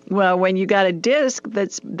 Well, when you got a disc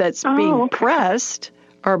that's being pressed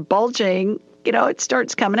or bulging, it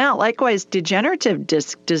starts coming out. Likewise, degenerative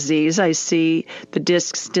disc disease, I see the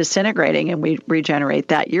discs disintegrating and we regenerate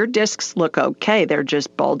that. Your discs look okay. They're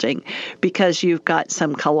just bulging because you've got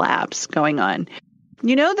some collapse going on.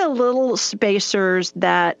 The little spacers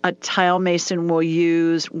that a tile mason will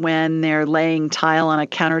use when they're laying tile on a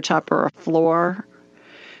countertop or a floor?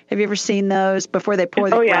 Have you ever seen those before they pour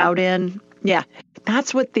the grout in? Yeah,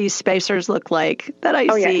 that's what these spacers look like that I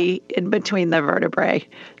see in between the vertebrae.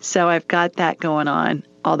 So I've got that going on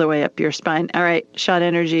all the way up your spine. All right, shot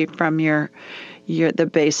energy from the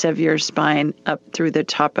base of your spine up through the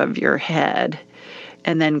top of your head.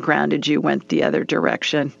 And then grounded you, went the other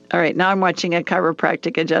direction. All right, now I'm watching a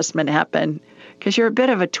chiropractic adjustment happen because you're a bit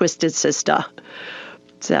of a twisted sister.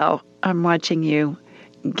 So I'm watching you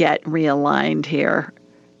get realigned here.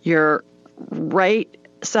 Your right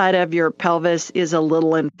side of your pelvis is a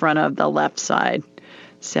little in front of the left side.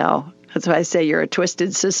 So that's why I say you're a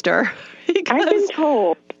twisted sister. I've been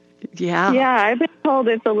told. Yeah. Yeah, I've been told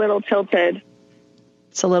it's a little tilted.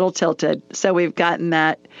 It's a little tilted. So we've gotten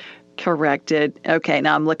that corrected. Okay,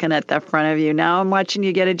 now I'm looking at the front of you. Now I'm watching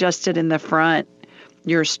you get adjusted in the front,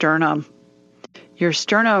 your sternum. Your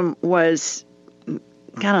sternum was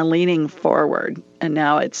kind of leaning forward, and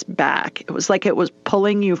now it's back. It was like it was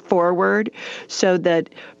pulling you forward so that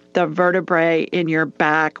the vertebrae in your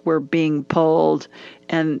back were being pulled,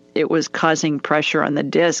 and it was causing pressure on the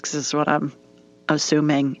discs, is what I'm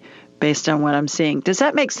assuming based on what I'm seeing. Does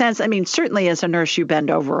that make sense? I mean, certainly as a nurse, you bend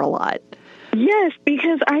over a lot. Yes,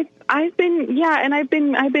 because I've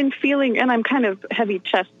been feeling, and I'm kind of heavy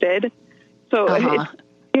chested, so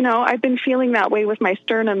I've been feeling that way with my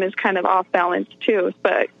sternum is kind of off balance too.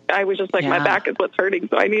 But I was just like, my back is what's hurting,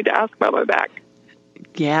 so I need to ask about my back.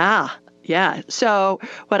 Yeah. So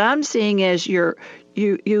what I'm seeing is you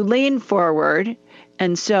lean forward,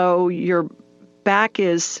 and so your back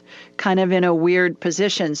is kind of in a weird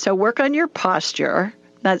position. So work on your posture.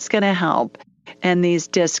 That's going to help. And these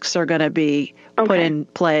discs are going to be put in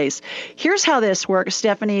place. Here's how this works,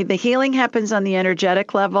 Stephanie. The healing happens on the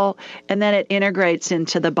energetic level, and then it integrates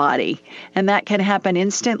into the body. And that can happen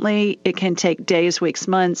instantly. It can take days, weeks,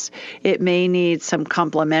 months. It may need some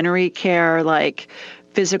complementary care like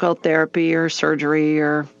physical therapy or surgery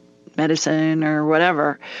or medicine or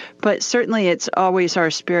whatever. But certainly it's always our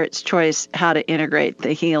spirit's choice how to integrate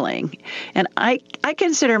the healing. And I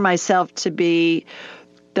consider myself to be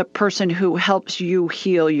the person who helps you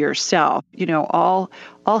heal yourself. You know, all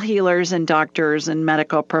healers and doctors and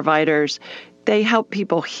medical providers, they help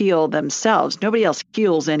people heal themselves. Nobody else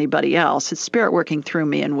heals anybody else. It's spirit working through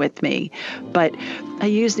me and with me. But I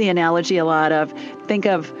use the analogy a lot of, think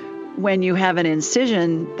of when you have an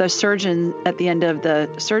incision, the surgeon at the end of the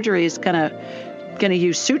surgery is gonna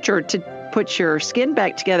use suture to put your skin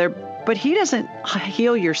back together, but he doesn't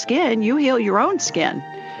heal your skin. You heal your own skin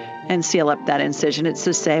and seal up that incision. It's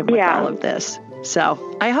the same with all of this.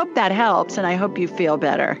 So I hope that helps, and I hope you feel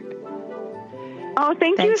better. Oh,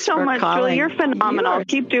 thanks you so much, calling. Julie. You're phenomenal.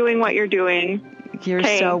 Keep doing what you're doing. You're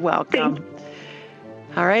so welcome.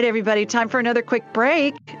 All right, everybody, time for another quick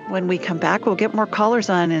break. When we come back, we'll get more callers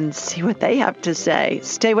on and see what they have to say.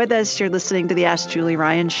 Stay with us. You're listening to the Ask Julie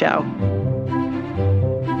Ryan Show.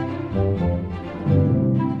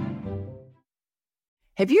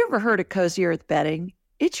 Have you ever heard of Cozy Earth bedding?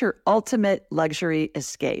 It's your ultimate luxury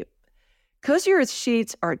escape. Cozy Earth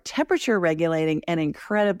sheets are temperature regulating and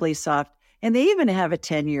incredibly soft, and they even have a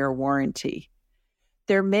 10-year warranty.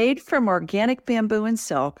 They're made from organic bamboo and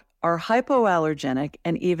silk, are hypoallergenic,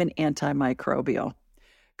 and even antimicrobial.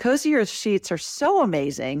 Cozy Earth sheets are so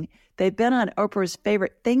amazing, they've been on Oprah's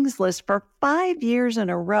favorite things list for 5 years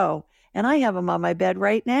in a row, and I have them on my bed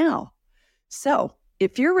right now. So,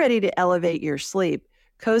 if you're ready to elevate your sleep,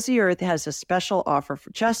 Cozy Earth has a special offer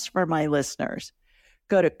just for my listeners.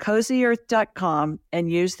 Go to CozyEarth.com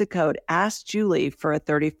and use the code AskJulie for a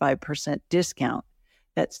 35% discount.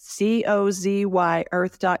 That's COZY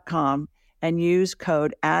Earth.com and use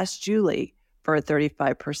code AskJulie for a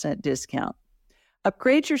 35% discount.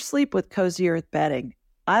 Upgrade your sleep with Cozy Earth bedding.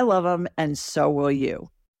 I love them, and so will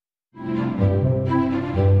you.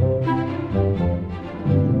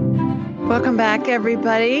 Welcome back,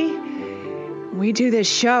 everybody. We do this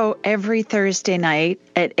show every Thursday night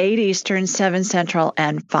at 8 Eastern, 7 Central,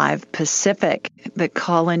 and 5 Pacific. The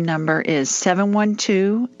call-in number is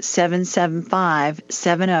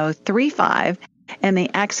 712-775-7035, and the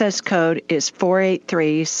access code is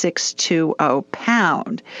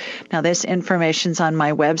 483-620-pound. Now, this information's on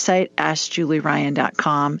my website,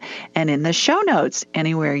 AskJulieRyan.com, and in the show notes,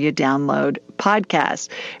 anywhere you download podcasts.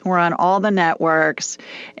 We're on all the networks,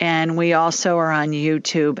 and we also are on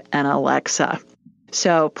YouTube and Alexa.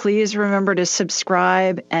 So please remember to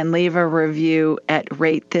subscribe and leave a review at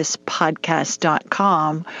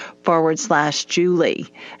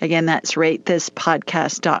ratethispodcast.com/Julie. Again, that's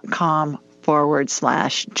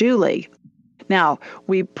ratethispodcast.com/Julie. Now,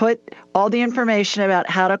 we put all the information about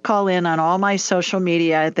how to call in on all my social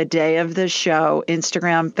media the day of the show,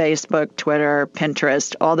 Instagram, Facebook, Twitter,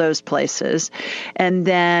 Pinterest, all those places. And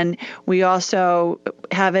then we also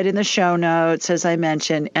have it in the show notes, as I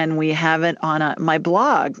mentioned, and we have it on my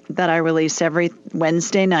blog that I release every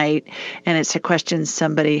Wednesday night. And it's a question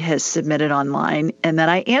somebody has submitted online, and then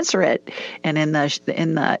I answer it. And in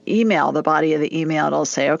the email, the body of the email, it'll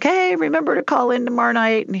say, okay, remember to call in tomorrow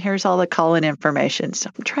night, and here's all the call-in information. So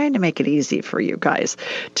I'm trying to make it easy for you guys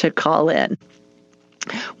to call in.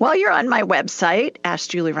 While you're on my website,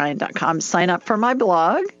 AskJulieRyan.com, sign up for my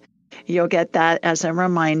blog. You'll get that as a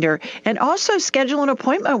reminder. And also schedule an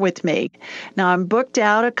appointment with me. Now, I'm booked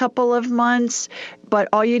out a couple of months, but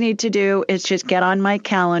all you need to do is just get on my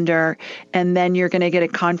calendar, and then you're going to get a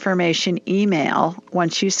confirmation email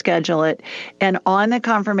once you schedule it. And on the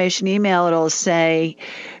confirmation email, it'll say,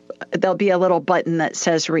 there'll be a little button that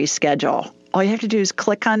says reschedule. All you have to do is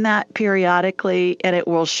click on that periodically, and it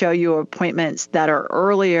will show you appointments that are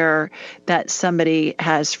earlier that somebody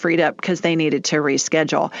has freed up because they needed to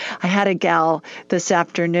reschedule. I had a gal this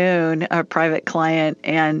afternoon, a private client,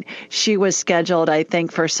 and she was scheduled, I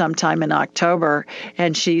think, for sometime in October.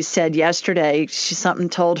 And she said yesterday, something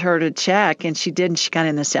told her to check, and she did, and she got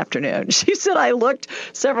in this afternoon. She said, I looked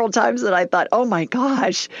several times and I thought, oh my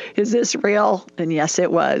gosh, is this real? And yes,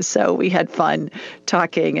 it was. So we had fun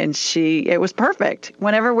talking, and it was perfect.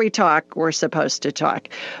 Whenever we talk, we're supposed to talk.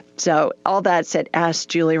 So all that's at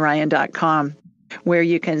AskJulieRyan.com. where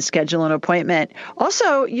you can schedule an appointment.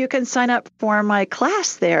 Also, you can sign up for my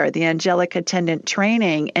class there, the Angelic Attendant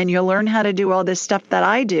Training, and you'll learn how to do all this stuff that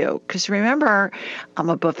I do. Because remember, I'm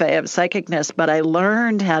a buffet of psychicness, but I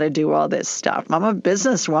learned how to do all this stuff. I'm a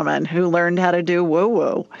businesswoman who learned how to do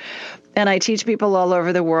woo-woo. And I teach people all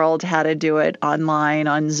over the world how to do it online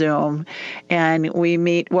on Zoom. And we'll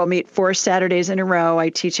meet 4 Saturdays in a row. I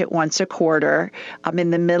teach it once a quarter. I'm in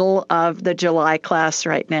the middle of the July class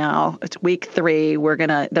right now. It's week 3.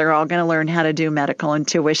 They're all going to learn how to do medical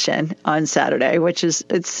intuition on Saturday,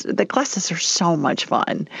 the classes are so much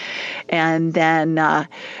fun. And then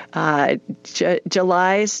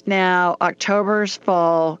July's now, October's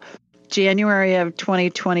full. January of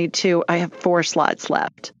 2022, I have 4 slots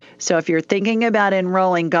left. So if you're thinking about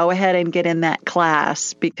enrolling, go ahead and get in that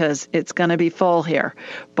class because it's going to be full here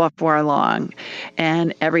before long.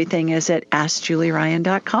 And everything is at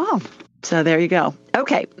AskJulieRyan.com. So there you go.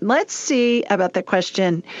 Okay, let's see about the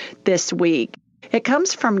question this week. It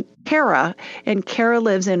comes from Kara, and Kara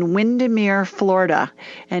lives in Windermere, Florida.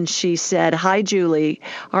 And she said, "Hi, Julie.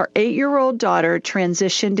 Our 8-year-old daughter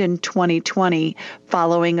transitioned in 2020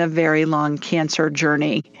 following a very long cancer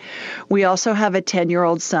journey. We also have a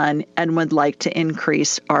 10-year-old son and would like to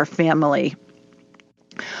increase our family.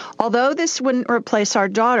 Although this wouldn't replace our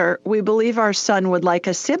daughter, we believe our son would like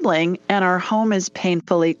a sibling, and our home is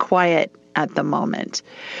painfully quiet at the moment.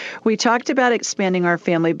 We talked about expanding our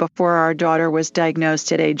family before our daughter was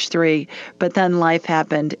diagnosed at age 3, but then life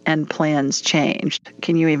happened and plans changed."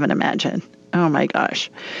 Can you even imagine? Oh my gosh.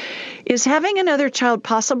 Is having another child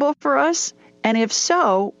possible for us? And if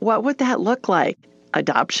so, what would that look like?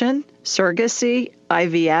 Adoption? Surrogacy?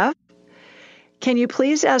 IVF? Can you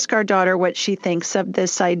please ask our daughter what she thinks of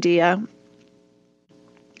this idea?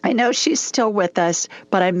 I know she's still with us,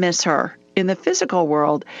 but I miss her. In the physical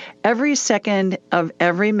world, every second of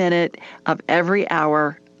every minute of every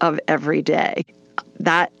hour of every day.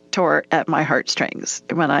 That tore at my heartstrings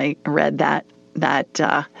when I read that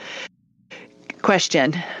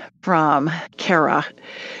question from Kara.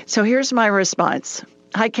 So here's my response.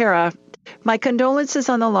 Hi, Kara. My condolences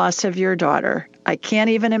on the loss of your daughter. I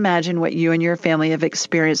can't even imagine what you and your family have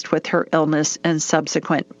experienced with her illness and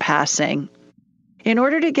subsequent passing. In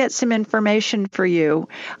order to get some information for you,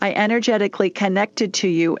 I energetically connected to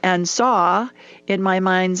you and saw, in my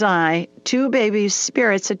mind's eye, 2 baby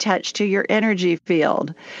spirits attached to your energy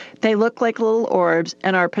field. They look like little orbs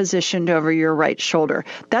and are positioned over your right shoulder.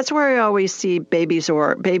 That's where I always see baby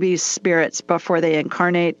spirits before they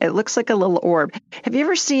incarnate. It looks like a little orb. Have you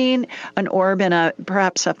ever seen an orb in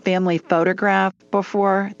perhaps a family photograph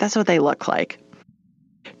before? That's what they look like.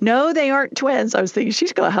 No, they aren't twins. I was thinking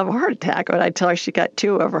she's going to have a heart attack when I tell her she got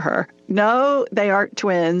 2 over her. No, they aren't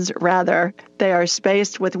twins. Rather, they are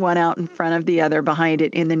spaced with one out in front of the other behind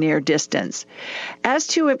it in the near distance. As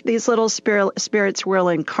to if these little spirits will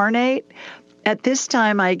incarnate, at this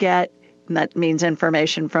time I get, and that means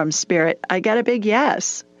information from Spirit, I get a big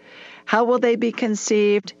yes. How will they be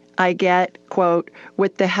conceived? I get, quote,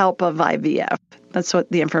 with the help of IVF. That's what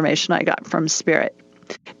the information I got from Spirit.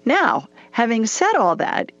 Now, having said all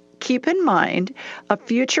that, keep in mind a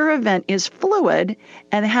future event is fluid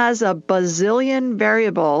and has a bazillion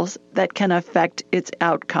variables that can affect its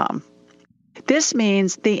outcome. This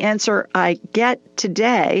means the answer I get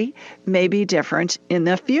today may be different in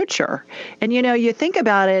the future. And you think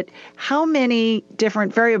about it, how many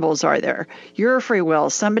different variables are there? Your free will,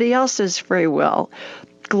 somebody else's free will,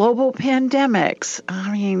 global pandemics.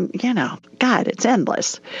 I mean, God, it's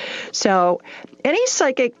endless. So any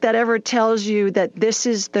psychic that ever tells you that this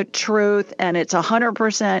is the truth and it's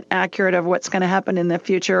 100% accurate of what's going to happen in the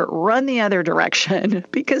future, run the other direction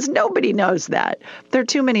because nobody knows that. There are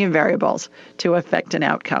too many variables to affect an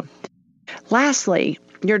outcome. Lastly,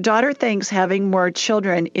 your daughter thinks having more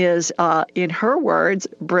children is, in her words,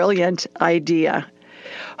 brilliant idea.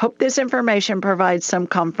 Hope this information provides some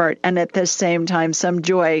comfort and at the same time some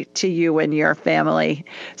joy to you and your family.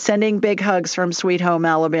 Sending big hugs from Sweet Home,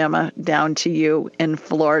 Alabama, down to you in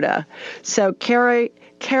Florida. So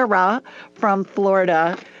Kara from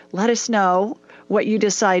Florida, let us know what you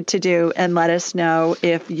decide to do and let us know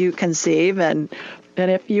if you conceive and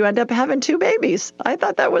if you end up having 2 babies. I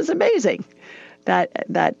thought that was amazing,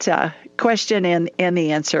 that question and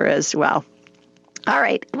the answer as well. All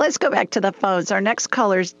right, let's go back to the phones. Our next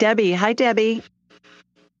caller is Debbie. Hi, Debbie.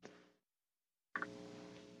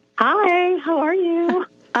 Hi, how are you?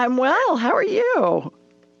 I'm well. How are you?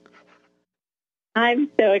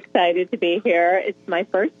 I'm so excited to be here. It's my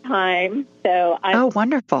first time, so I'm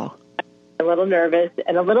wonderful. A little nervous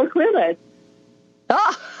and a little clueless.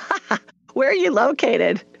 Oh, where are you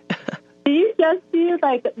located? Do you just do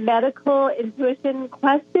like medical intuition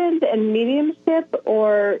questions and mediumship,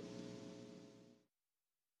 or?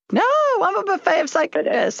 No, I'm a buffet of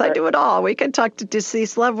psychicness. I do it all. We can talk to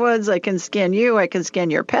deceased loved ones. I can scan you. I can scan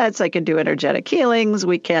your pets. I can do energetic healings.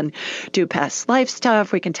 We can do past life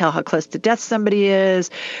stuff. We can tell how close to death somebody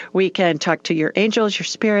is. We can talk to your angels, your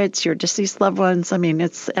spirits, your deceased loved ones. I mean,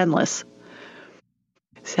 it's endless.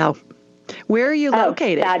 So, where are you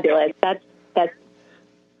located? Fabulous. That's.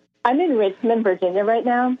 I'm in Richmond, Virginia right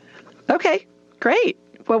now. Okay, great.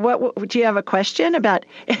 Well, what do you have a question about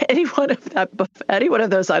any one of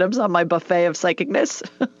those items on my buffet of psychicness?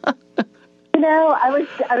 I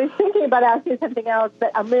was thinking about asking something else,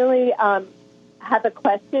 but I'm really have a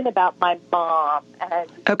question about my mom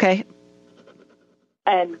and okay,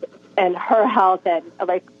 and her health, and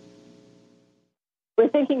like we're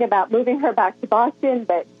thinking about moving her back to Boston,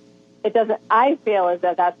 but it doesn't. I feel as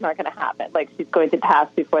though that's not going to happen. Like she's going to pass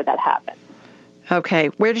before that happens. Okay,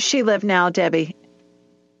 where does she live now, Debbie?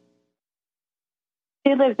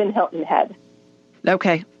 She lives in Hilton Head.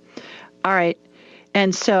 Okay. All right.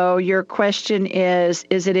 And so your question is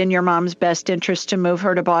it in your mom's best interest to move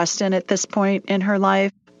her to Boston at this point in her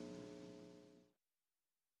life?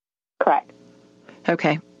 Correct.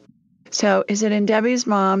 Okay. So is it in Debbie's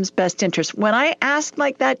mom's best interest? When I ask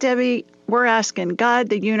like that, Debbie, we're asking God,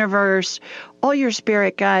 the universe, all your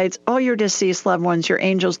spirit guides, all your deceased loved ones, your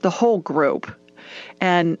angels, the whole group.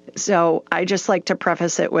 And so I just like to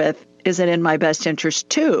preface it with, is it in my best interest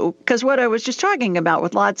too? Because what I was just talking about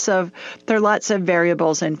with there are lots of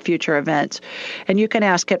variables in future events. And you can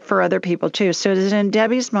ask it for other people too. So is it in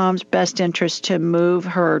Debbie's mom's best interest to move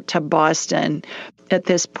her to Boston at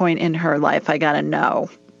this point in her life? I got a no.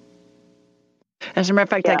 As a matter of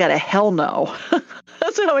fact, I got a hell no.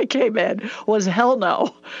 That's how I came in, was hell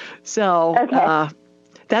no. So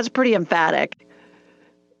that's pretty emphatic.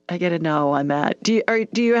 I get a no on that. Do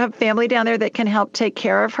you have family down there that can help take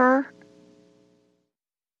care of her?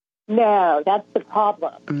 No, that's the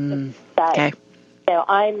problem. Okay.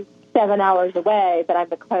 I'm 7 hours away, but I'm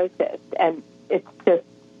the closest, and it's just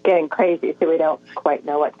getting crazy, so we don't quite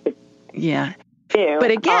know what to do.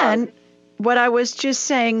 But again, what I was just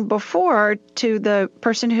saying before to the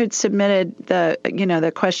person who'd submitted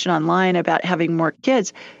the question online about having more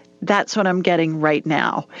kids, that's what I'm getting right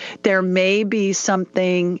now. There may be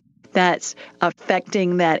something that's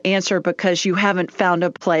affecting that answer because you haven't found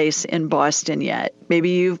a place in Boston yet.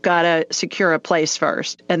 Maybe you've got to secure a place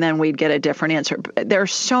first, and then we'd get a different answer. There are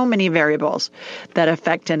so many variables that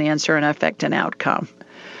affect an answer and affect an outcome.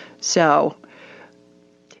 So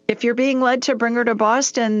if you're being led to bring her to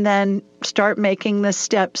Boston, then start making the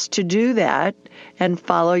steps to do that and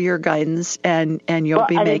follow your guidance, and you'll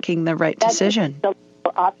be making the right decision.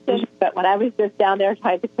 Option, but when I was just down there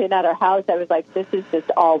trying to clean out her house, I was like, this is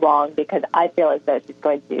just all wrong because I feel as though she's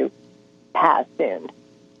going to pass soon.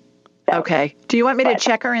 So, okay. Do you want me to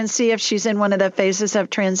check her and see if she's in one of the phases of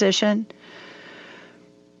transition?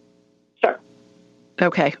 Sure.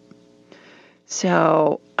 Okay.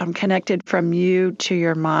 So I'm connected from you to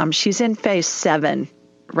your mom. She's in phase 7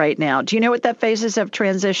 right now. Do you know what the phases of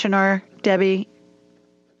transition are, Debbie?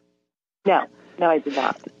 No, I do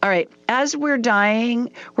not. All right. As we're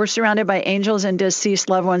dying, we're surrounded by angels and deceased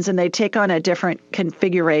loved ones, and they take on a different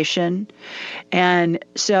configuration. And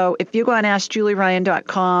so if you go on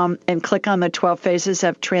AskJulieRyan.com and click on the 12 Phases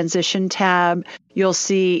of Transition tab, you'll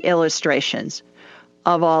see illustrations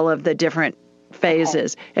of all of the different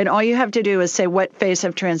phases. Okay. And all you have to do is say, what phase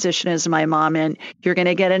of transition is my mom in? You're going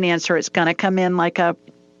to get an answer. It's going to come in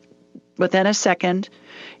within a second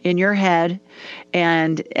in your head,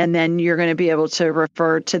 and then you're going to be able to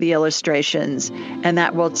refer to the illustrations, and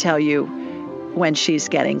that will tell you when she's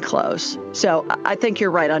getting close. So I think you're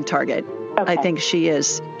right on target. Okay. I think she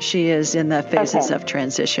is in the phases of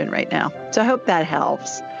transition right now. So I hope that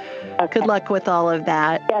helps. Okay. Good luck with all of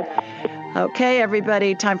that. Yes. Okay,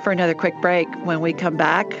 everybody, time for another quick break. When we come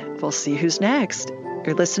back, we'll see who's next.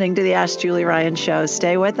 You're listening to the Ask Julie Ryan Show.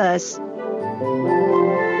 Stay with us.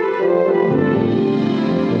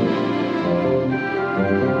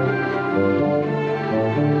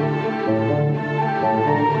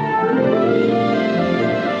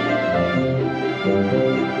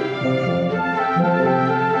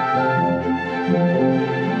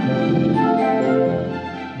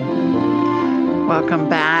 Welcome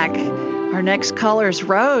back. Our next caller is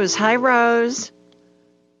Rose. Hi, Rose.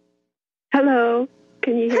 Hello.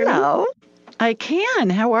 Can you hear me? Hello. I can.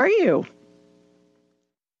 How are you?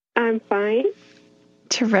 I'm fine.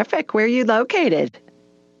 Terrific. Where are you located?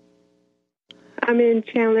 I'm in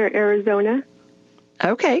Chandler, Arizona.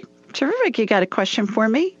 Okay. Terrific. You got a question for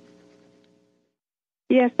me?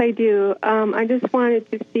 Yes, I do. I just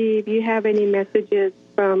wanted to see if you have any messages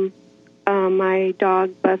from my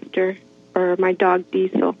dog Buster or my dog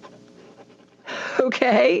Diesel.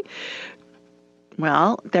 Okay.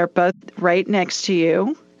 Well, they're both right next to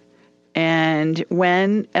you. And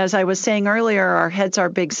when, as I was saying earlier, our heads are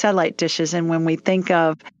big satellite dishes, and when we think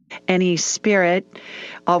of any spirit,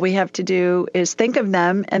 all we have to do is think of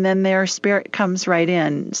them, and then their spirit comes right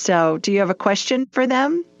in. So do you have a question for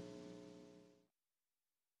them?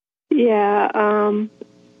 Yeah,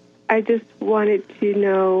 I just wanted to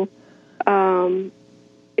know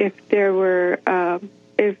if there were,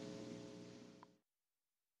 if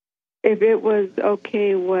it was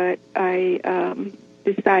okay what I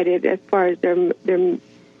decided as far as their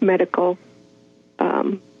medical,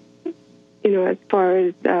 as far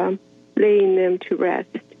as laying them to rest.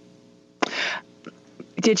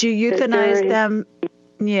 Did you euthanize them?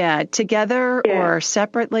 Yeah, together or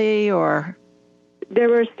separately or? They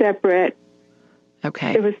were separate.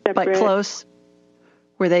 Okay. It was separate. But close?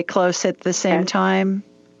 Were they close at the same time?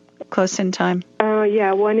 Close in time?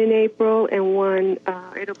 Yeah, one in April and one,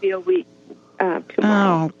 it'll be a week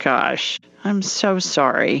tomorrow. Oh, gosh. I'm so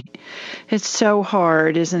sorry. It's so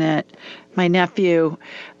hard, isn't it? My nephew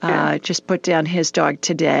just put down his dog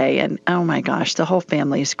today, and oh my gosh, the whole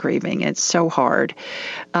family's grieving. It's so hard.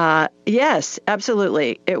 Yes,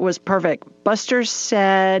 absolutely. It was perfect. Buster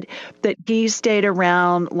said that he stayed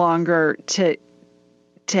around longer to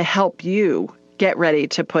help you get ready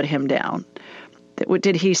to put him down.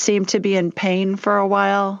 Did he seem to be in pain for a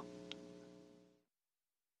while?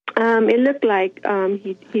 It looked like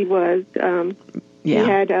he was.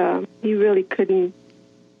 He really couldn't.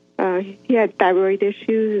 He had thyroid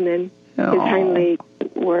issues, and then his hind legs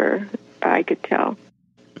were, I could tell.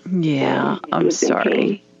 Yeah, I'm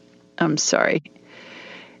sorry. I'm sorry.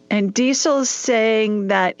 And Diesel's saying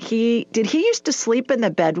that he used to sleep in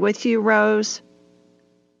the bed with you, Rose?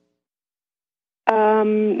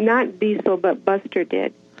 Not Diesel, but Buster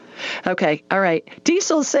did. Okay, all right.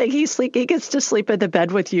 Diesel's saying he gets to sleep in the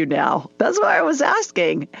bed with you now. That's why I was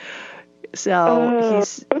asking. So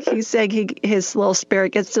he's saying his little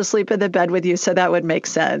spirit gets to sleep in the bed with you, so that would make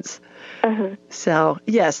sense. Uh-huh. So,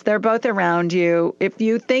 yes, they're both around you. If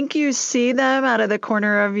you think you see them out of the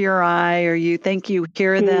corner of your eye, or you think you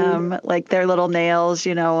hear them, like their little nails,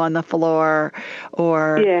 on the floor,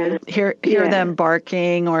 or hear them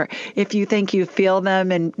barking, or if you think you feel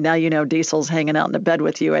them, and now Diesel's hanging out in the bed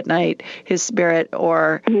with you at night, his spirit,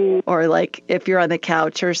 or like if you're on the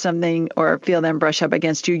couch or something, or feel them brush up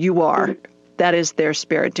against you, you are. That is their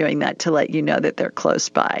spirit doing that to let you know that they're close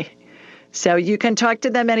by. So you can talk to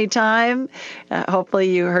them anytime.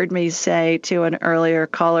 Hopefully you heard me say to an earlier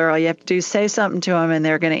caller, all you have to do is say something to them and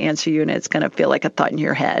they're going to answer you, and it's going to feel like a thought in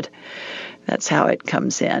your head. That's how it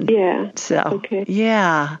comes in. Yeah. So,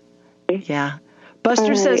 yeah.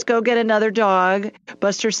 Buster says go get another dog.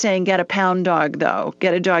 Buster's saying get a pound dog, though.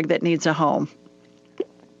 Get a dog that needs a home.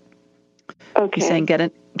 Okay. He's saying get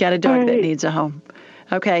a dog that needs a home.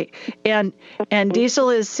 Okay. And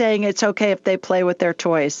Diesel is saying it's okay if they play with their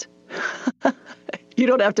toys. You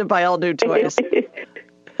don't have to buy all new toys.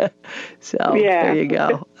 So there you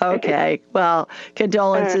go. Okay. Well,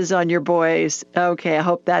 condolences on your boys. Okay. I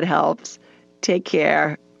hope that helps. Take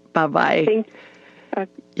care. Bye-bye.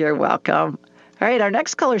 Thanks. You're welcome. All right. Our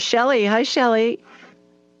next caller, Shelly. Hi, Shelly.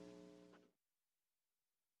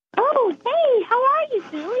 Oh, hey. How are you,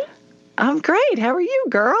 Julie? I'm great. How are you,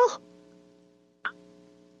 girl?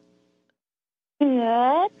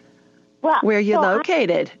 Good. Well, where are you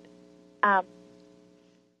located?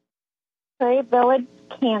 Prairie Village,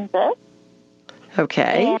 Kansas.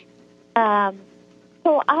 Okay. And,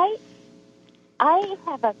 so I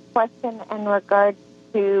have a question in regards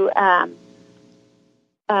to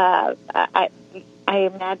I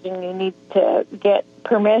imagine you need to get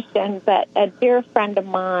permission, but a dear friend of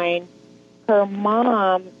mine, her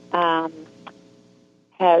mom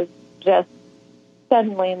has just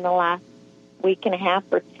suddenly in the last week and a half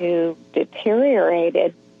or two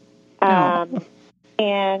deteriorated.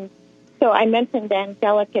 And so I mentioned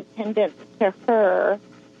angelic attendance to her,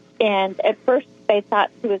 and at first they thought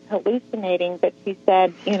she was hallucinating, but she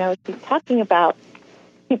said, she's talking about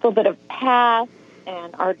people that have passed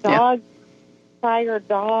and our dogs, prior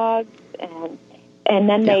dogs, and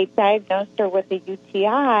then they diagnosed her with a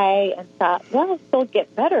UTI and thought, well, she'll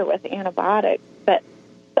get better with antibiotics. But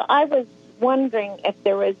so I was wondering if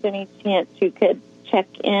there was any chance you could check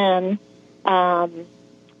in.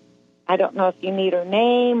 I don't know if you need her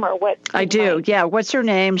name or what. I do. Yeah. What's her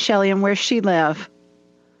name, Shelly, and where she live?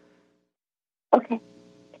 Okay.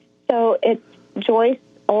 So it's Joyce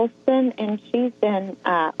Olson, and she's in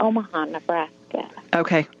Omaha, Nebraska.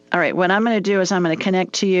 Okay. All right. What I'm going to do is I'm going to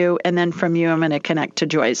connect to you, and then from you, I'm going to connect to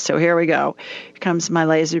Joyce. So here we go. Here comes my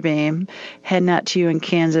laser beam, heading out to you in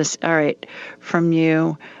Kansas. All right. From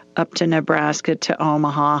you up to Nebraska to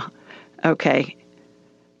Omaha. Okay.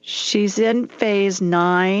 She's in phase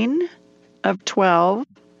 9 of 12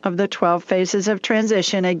 of the 12 phases of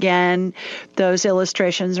transition. Again, those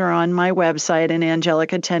illustrations are on my website in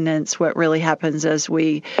Angelic Attendance, What Really Happens as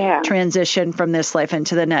We Transition from This Life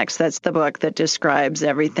into the Next. That's the book that describes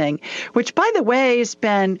everything, which, by the way, has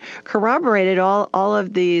been corroborated, all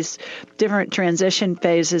of these different transition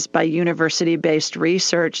phases by university-based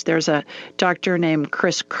research. There's a doctor named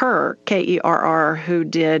Chris Kerr, Kerr, who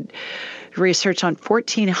did research on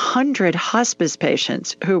 1,400 hospice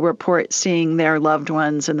patients who report seeing their loved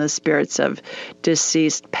ones and the spirits of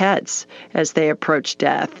deceased pets as they approach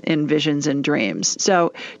death in visions and dreams.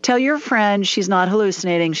 So tell your friend she's not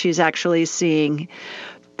hallucinating. She's actually seeing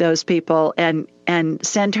those people, and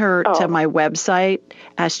send her to my website,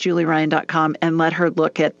 AskJulieRyan.com, and let her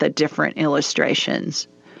look at the different illustrations.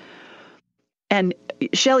 And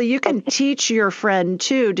Shelley, you can teach your friend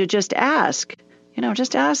too to just ask.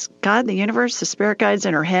 Just ask God, the universe, the spirit guides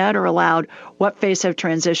in her head or aloud, what phase of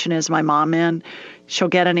transition is my mom in? She'll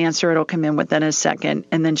get an answer. It'll come in within a second,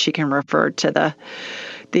 and then she can refer to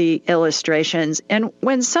the illustrations. And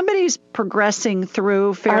when somebody's progressing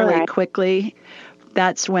through fairly quickly,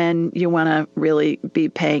 that's when you want to really be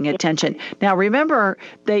paying attention. Now, remember,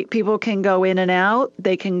 people can go in and out.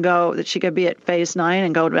 She could be at phase 9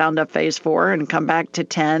 and go down to phase 4 and come back to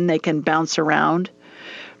 10. They can bounce around,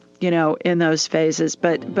 in those phases,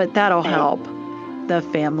 but that'll help the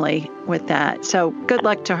family with that. So good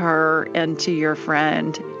luck to her and to your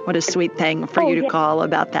friend. What a sweet thing for you to call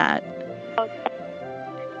about that.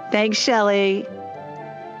 Thanks, Shelley.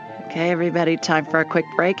 Okay, everybody, time for a quick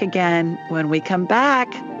break again. When we come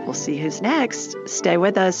back, we'll see who's next. Stay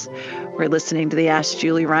with us. We're listening to the Ask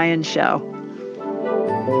Julie Ryan Show.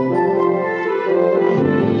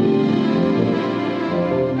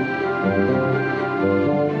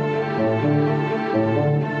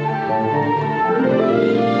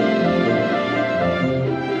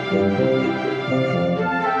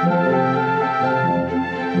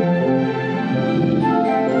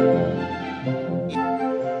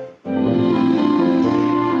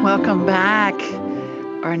 Welcome back.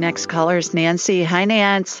 Our next caller is Nancy. Hi,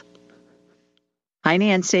 Nance. Hi,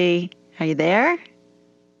 Nancy. Are you there?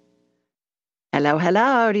 Hello,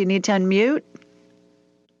 hello. Do you need to unmute?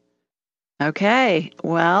 Okay.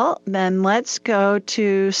 Well, then let's go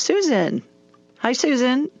to Susan. Hi,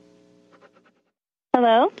 Susan.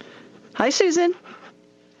 Hello. Hi, Susan.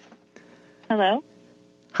 Hello.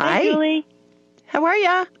 Hi. Julie. How are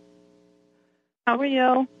ya? How are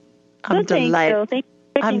you? I'm delightful.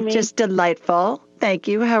 I'm just delightful. Thank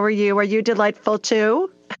you. How are you? Are you delightful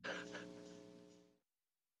too?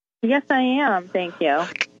 Yes, I am. Thank you.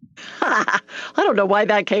 I don't know why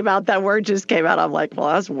that came out. That word just came out. I'm like, well,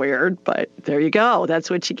 that's weird, but there you go. That's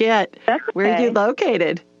what you get. That's okay. Where are you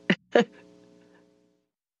located?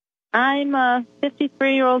 I'm a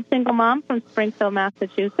 53-year-old single mom from Springfield,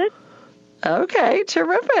 Massachusetts. Okay,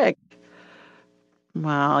 terrific.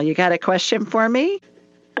 Well, you got a question for me?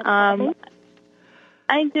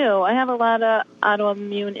 I do. I have a lot of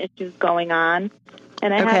autoimmune issues going on,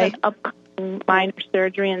 and I have an upcoming minor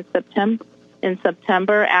surgery in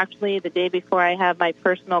September, actually the day before I have my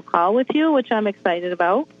personal call with you, which I'm excited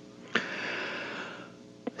about.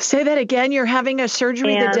 Say that again. You're having a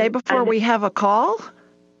surgery the day before we have a call?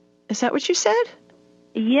 Is that what you said?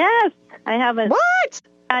 Yes. I have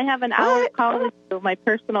an hour call with you, my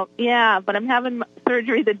personal, but I'm having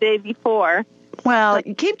surgery the day before. Well,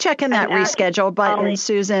 keep checking that reschedule button,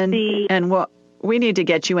 Susan, and we need to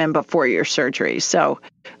get you in before your surgery. So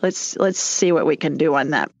let's see what we can do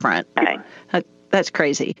on that front. Okay. That's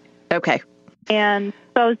crazy. Okay. And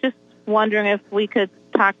so I was just wondering if we could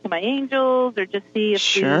talk to my angels or just see if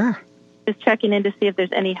just checking in to see if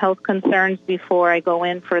there's any health concerns before I go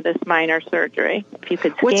in for this minor surgery. If you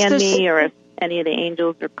could scan me or if any of the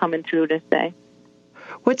angels are coming through to say.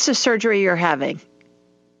 What's the surgery you're having?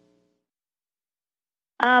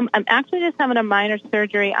 I'm actually just having a minor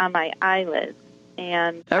surgery on my eyelids,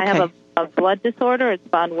 and I have a blood disorder. It's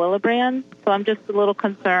von Willebrand, so I'm just a little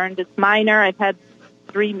concerned. It's minor. I've had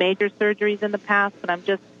 3 major surgeries in the past, but I'm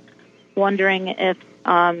just wondering if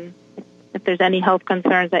there's any health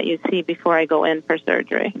concerns that you see before I go in for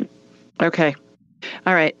surgery. Okay.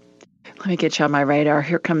 All right. Let me get you on my radar.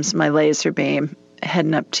 Here comes my laser beam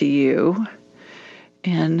heading up to you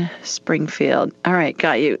in Springfield. All right,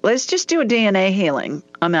 got you. Let's just do a DNA healing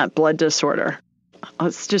on that blood disorder.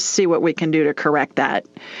 Let's just see what we can do to correct that.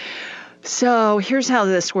 So here's how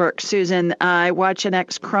this works, Susan. I watch an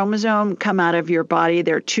X chromosome come out of your body.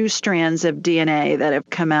 There are 2 strands of DNA that have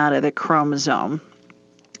come out of the chromosome.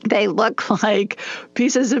 They look like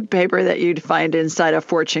pieces of paper that you'd find inside a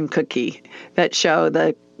fortune cookie that show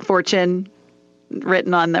the fortune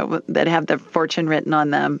written on them, that have the fortune written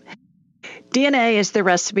on them. DNA is the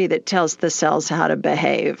recipe that tells the cells how to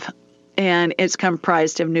behave. And it's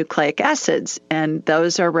comprised of nucleic acids, and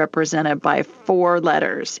those are represented by 4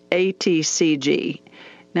 letters, A, T, C, G.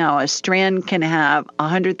 Now, a strand can have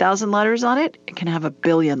 100,000 letters on it. It can have 1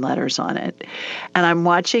 billion letters on it. And I'm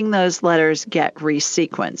watching those letters get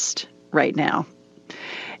resequenced right now.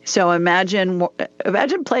 So imagine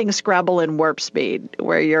playing Scrabble in warp speed,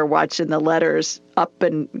 where you're watching the letters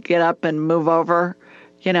get up and move over,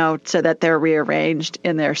 so that they're rearranged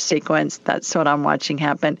in their sequence. That's what I'm watching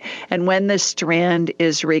happen. And when the strand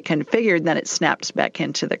is reconfigured, then it snaps back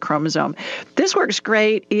into the chromosome. This works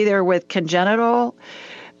great either with congenital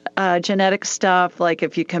genetic stuff, like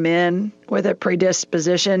if you come in with a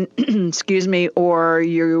predisposition, or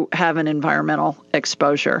you have an environmental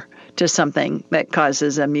exposure to something that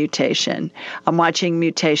causes a mutation. I'm watching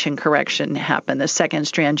mutation correction happen. The second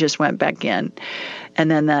strand just went back in. And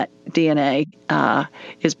then that DNA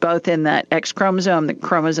is both in that X chromosome. The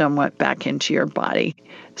chromosome went back into your body.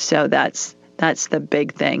 So that's the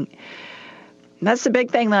big thing. That's the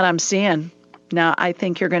big thing that I'm seeing. Now, I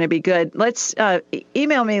think you're going to be good. Let's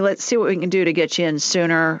email me. Let's see what we can do to get you in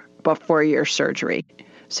sooner before your surgery.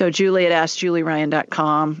 So Julie at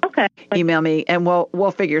AskJulieRyan.com. Okay. Email me, and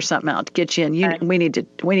we'll figure something out to get you in. Okay. We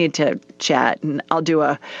need to chat, and I'll do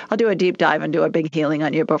a deep dive and do a big healing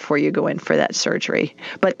on you before you go in for that surgery.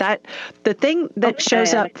 But the thing that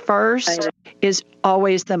shows up first is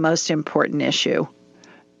always the most important issue.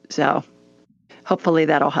 So hopefully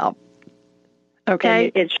that'll help.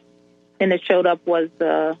 Okay. And it showed up was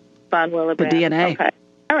the von Willebrand. The DNA. Okay.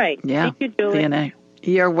 All right. Yeah. Thank you, Julie. DNA.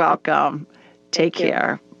 You're welcome. Take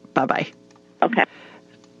care. Bye-bye. Okay.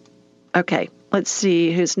 Okay. Let's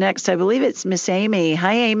see who's next. I believe it's Miss Amy.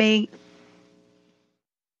 Hi, Amy.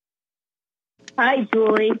 Hi,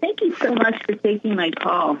 Julie. Thank you so much for taking my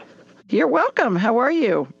call. You're welcome. How are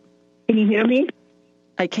you? Can you hear me?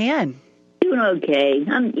 I can. Doing okay.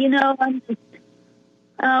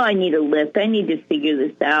 I need a lift. I need to figure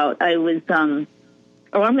this out. I'm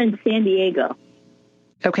in San Diego.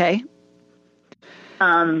 Okay.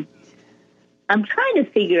 I'm trying to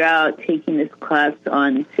figure out taking this class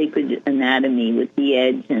on sacred anatomy with the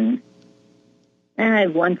edge, and I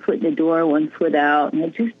have 1 foot in the door, 1 foot out,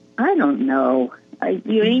 and I don't know.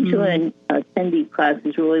 Your angel and attendee class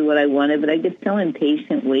is really what I wanted, but I get so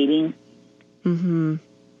impatient waiting. Mm-hmm.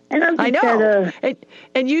 And I know.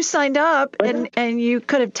 And you signed up, and you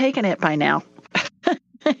could have taken it by now.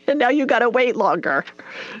 And now you got to wait longer.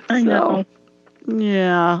 I know.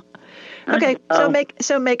 Yeah. Okay.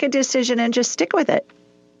 So make a decision and just stick with it,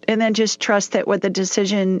 and then just trust that what the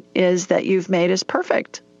decision is that you've made is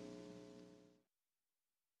perfect.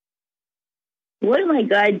 What do my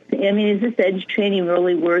guides say? I mean, is this edge training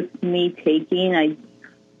really worth me taking?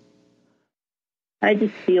 I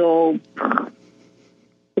just feel.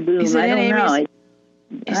 Is it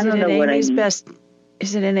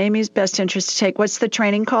in Amy's best interest to take? What's the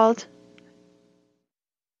training called?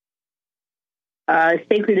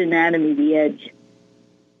 Sacred Anatomy, the Edge.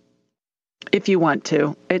 If you want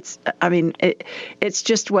to. It's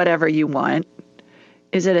just whatever you want.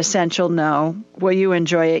 Is it essential? No. Will you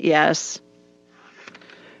enjoy it? Yes.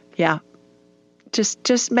 Yeah.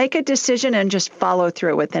 Just make a decision and just follow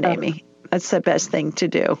through with it, Amy. That's the best thing to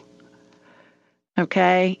do.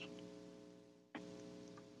 Okay.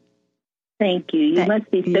 Thank you. You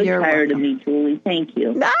must be so tired of me, Julie. Thank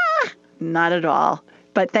you. Not at all.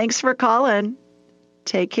 But thanks for calling.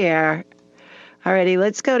 Take care. All righty,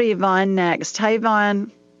 let's go to Yvonne next. Hi,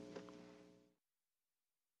 Yvonne.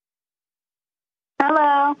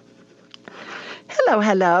 Hello.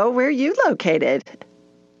 Hello. Where are you located?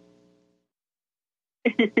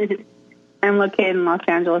 I'm located in Los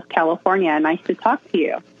Angeles, California. Nice to talk to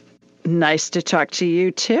you. Nice to talk to you,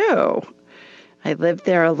 too. I lived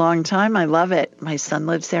there a long time. I love it. My son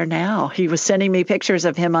lives there now. He was sending me pictures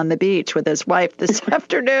of him on the beach with his wife this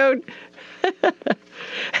afternoon.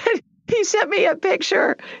 He sent me a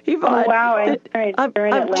picture, Yvonne. Oh, wow.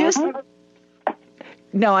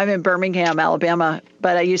 No, I'm in Birmingham, Alabama,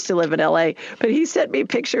 but I used to live in L.A. But he sent me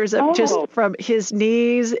pictures of just from his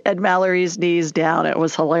knees and Mallory's knees down. It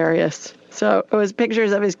was hilarious. So it was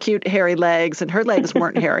pictures of his cute, hairy legs, and her legs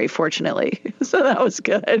weren't hairy, fortunately. So that was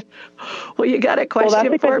good. Well, you got a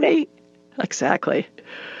question for me? Exactly.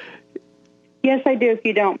 Yes, I do, if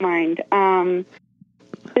you don't mind.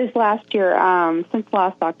 This last year, since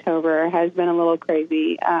last October, has been a little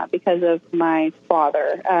crazy because of my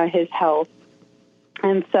father, his health.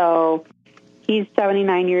 And so he's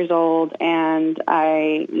 79 years old, and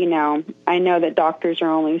I know that doctors are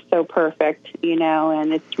only so perfect,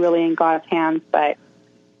 and it's really in God's hands, but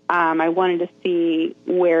I wanted to see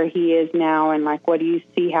where he is now and, what do you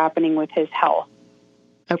see happening with his health?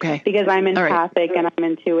 Okay. Because I'm empathic and I'm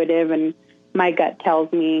intuitive, and my gut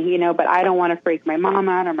tells me, but I don't want to freak my mom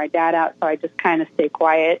out or my dad out, so I just kind of stay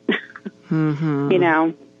quiet,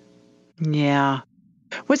 Mm-hmm. Yeah.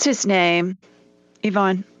 What's his name,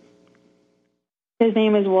 Yvonne? His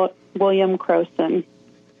name is William Croson.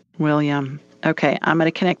 William. Okay, I'm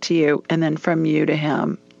going to connect to you, and then from you to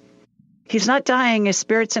him. He's not dying. His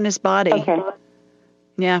spirit's in his body. Okay.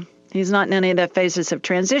 Yeah. He's not in any of the phases of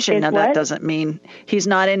transition. Now, that doesn't mean he's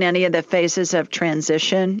not in any of the phases of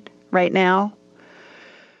transition right now.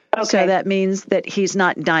 Okay. So that means that he's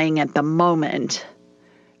not dying at the moment.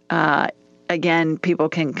 Again, people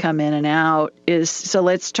can come in and out. So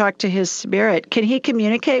let's talk to his spirit. Can he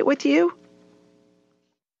communicate with you?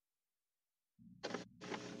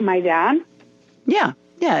 My dad? Yeah.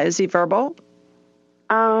 Yeah. Is he verbal?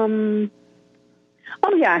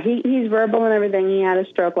 Oh, yeah, he's verbal and everything. He had a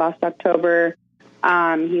stroke last October.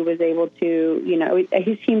 He was able to,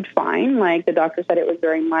 he seemed fine. Like the doctor said it was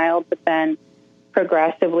very mild, but then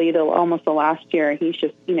progressively, almost the last year, he's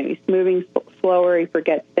just, he's moving slower. He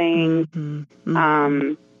forgets things. Mm-hmm.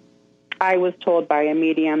 Mm-hmm. I was told by a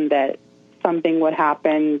medium that something would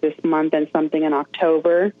happen this month and something in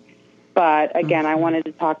October. But again, I wanted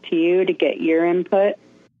to talk to you to get your input,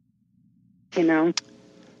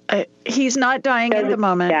 He's not dying at the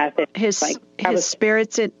moment. His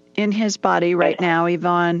spirit's in his body right now,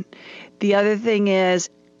 Yvonne. The other thing is,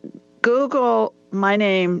 Google my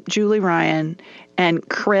name, Julie Ryan, and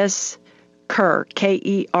Chris Kerr,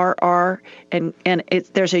 Kerr, and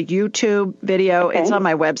there's a YouTube video. Okay. It's on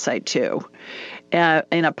my website too.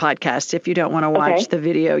 In a podcast. If you don't want to watch the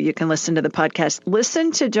video, you can listen to the podcast.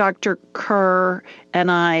 Listen to Dr. Kerr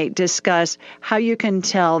and I discuss how you can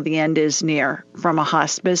tell the end is near from a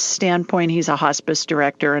hospice standpoint. He's a hospice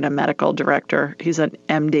director and a medical director. He's an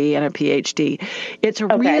MD and a PhD.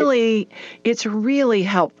 It's really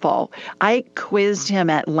helpful. I quizzed him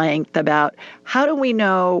at length about how do we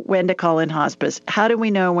know when to call in hospice? How do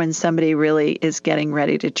we know when somebody really is getting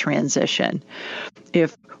ready to transition?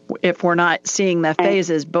 If we're not seeing the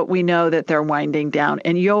phases, but we know that they're winding down,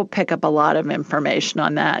 and you'll pick up a lot of information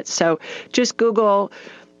on that. So just Google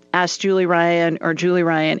Ask Julie Ryan or Julie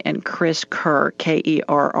Ryan and Chris Kerr,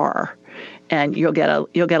 Kerr, and you'll get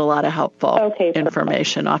a lot of helpful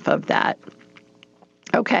information off of that.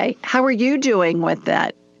 Okay. How are you doing with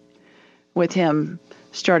that, with him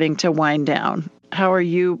starting to wind down? How are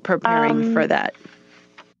you preparing for that?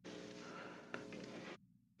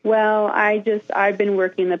 Well, I've been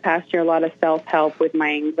working the past year a lot of self-help with my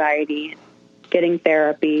anxiety, getting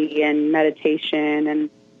therapy and meditation.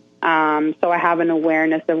 And so I have an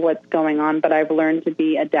awareness of what's going on, but I've learned to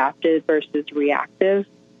be adaptive versus reactive.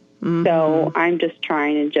 Mm-hmm. So I'm just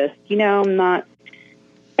trying to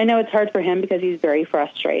I know it's hard for him because he's very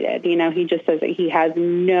frustrated. He just says that he has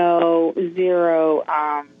zero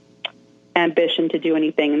ambition to do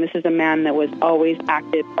anything. And this is a man that was always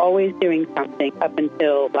active, always doing something up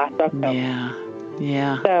until last October.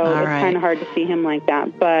 Yeah. So it's kind of hard to see him like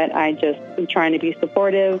that. But I just am trying to be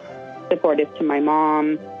supportive to my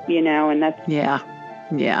mom, and that's... Yeah.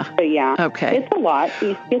 But yeah. Okay. It's a lot.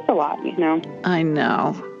 It's a lot, I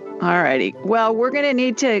know. All righty. Well, we're going to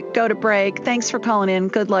need to go to break. Thanks for calling in.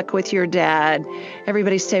 Good luck with your dad.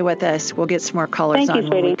 Everybody stay with us. We'll get some more callers on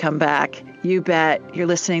when we come back. You bet. You're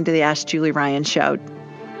listening to the Ask Julie Ryan Show.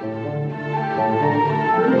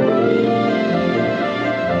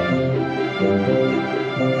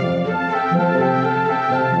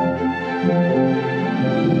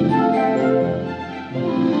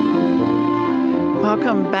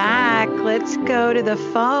 Welcome back. Let's go to the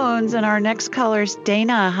phones, and our next caller is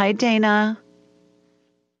Dana. Hi, Dana.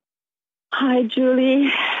 Hi,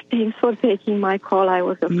 Julie. Thanks for taking my call. I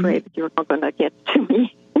was afraid you were not going to get to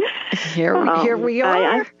me. Here we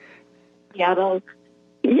are. Seattle.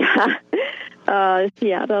 Yeah.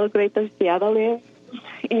 Seattle, Greater Seattle area.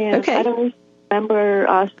 And I don't remember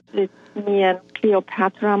us, it's me and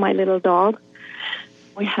Cleopatra, my little dog.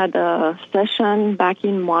 We had a session back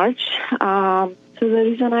in March. So the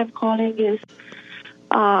reason I'm calling is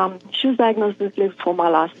she was diagnosed with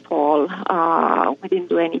lymphoma last fall. We didn't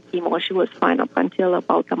do any chemo. She was fine up until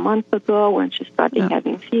about a month ago when she started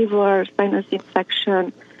having fever, sinus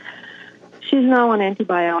infection. She's now on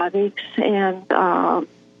antibiotics, and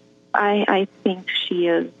I think she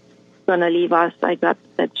is going to leave us. I got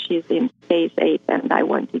that she's in phase 8, and I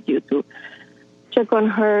wanted you to check on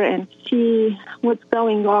her and see what's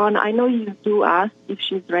going on. I know you do ask if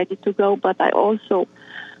she's ready to go, but I also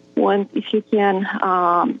want, if you can,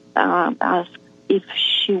 ask if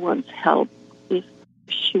she wants help, if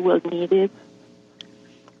she will need it.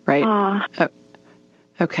 Right.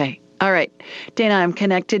 Okay. All right. Dana, I'm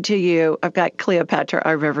connected to you. I've got Cleopatra,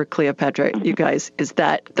 our River Cleopatra. You guys, is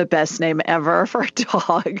that the best name ever for a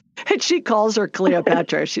dog? And she calls her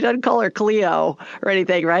Cleopatra. She doesn't call her Cleo or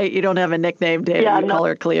anything, right? You don't have a nickname, Dana. Yeah, you call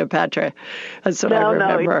her Cleopatra. That's what I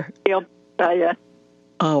remember. No, yeah.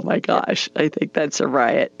 Oh, my gosh. I think that's a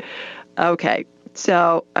riot. Okay.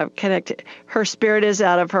 So I'm connected. Her spirit is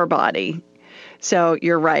out of her body. So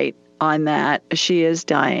you're right on that. She is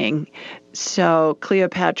dying. So,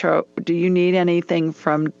 Cleopatra, do you need anything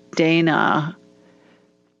from Dana?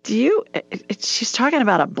 She's talking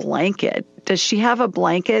about a blanket. Does she have a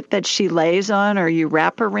blanket that she lays on, or you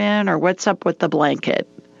wrap her in, or what's up with the blanket?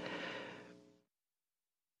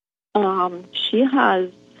 She has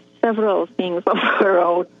several things of her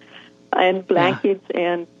own, and blankets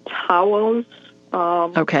and towels.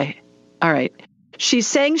 Okay. All right. She's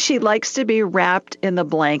saying she likes to be wrapped in the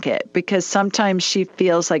blanket because sometimes she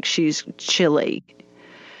feels like she's chilly.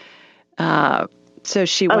 So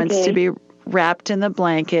she wants to be wrapped in the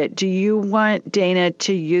blanket. Do you want Dana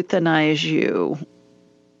to euthanize you?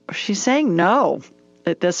 She's saying no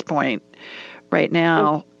at this point right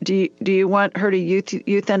now. Do you want her to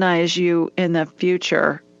euthanize you in the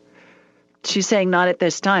future? She's saying not at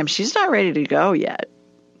this time. She's not ready to go yet.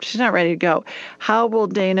 She's not ready to go. How will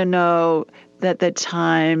Dana know that the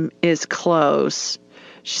time is close?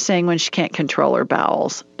 She's saying when she can't control her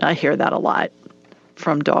bowels. I hear that a lot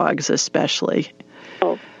from dogs especially.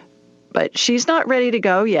 But she's not ready to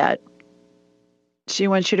go yet. She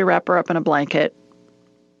wants you to wrap her up in a blanket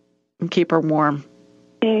and keep her warm.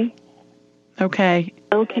 Okay. Okay.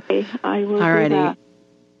 Okay. I will Alrighty. do that.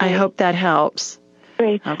 I hope that helps.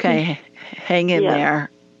 Great. Okay. Hang in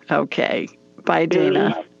there. Okay. Bye,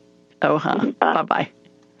 Dana. Bye-bye.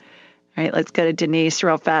 All right, let's go to Denise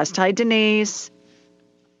real fast. Hi, Denise.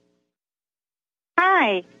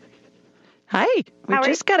 Hi. Hi. We've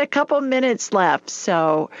just got a couple minutes left.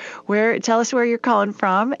 So tell us where you're calling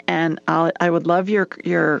from, and I would love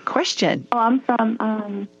your question. Oh, I'm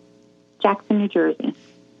from Jackson, New Jersey.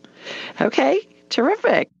 Okay,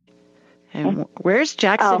 terrific. And where's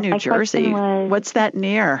Jackson, New Jersey? What's that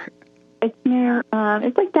near? It's near,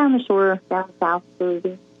 it's like down the shore, down south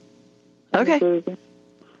Jersey. Okay. Jersey.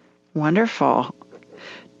 Wonderful.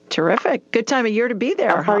 Terrific. Good time of year to be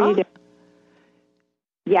there, How are you doing?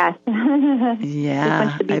 Yes.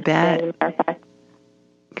 Yeah, I bet.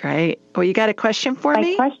 Great. Well, you got a question for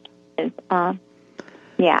me? My question is,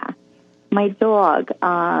 my dog,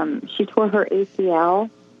 she tore her ACL.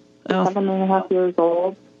 She's 7.5 years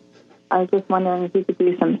old. I was just wondering if you could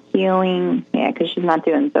do some healing. Yeah, because she's not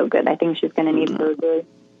doing so good. I think she's going to need surgery.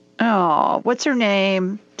 Oh, what's her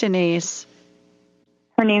name, Denise?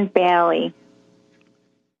 Her name's Bailey.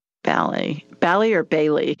 Bailey or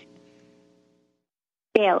Bailey?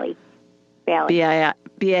 Bailey. Bailey.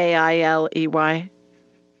 Bailey?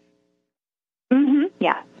 Mm-hmm.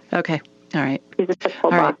 Yeah. Okay. All right. She's a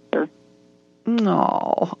football boxer.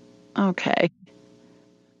 Oh. Okay.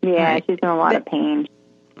 Yeah, she's in a lot of pain.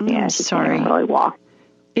 Yeah, she's sorry. Can't really walk.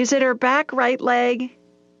 Is it her back right leg?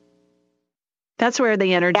 That's where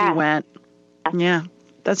the energy went. Yeah.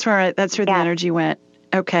 That's where the energy went.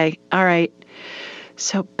 Okay. All right.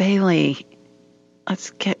 So Bailey,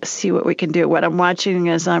 let's see what we can do. What I'm watching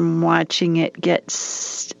is I'm watching it get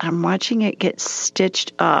stitched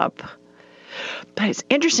up. But it's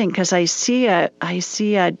interesting because I see a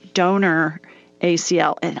donor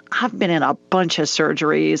ACL, and I've been in a bunch of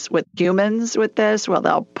surgeries with humans with this. Well,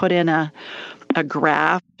 they'll put in a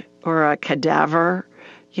graft or a cadaver,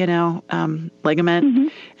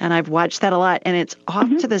 ligament, and I've watched that a lot. And it's off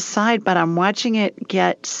to the side, but I'm watching it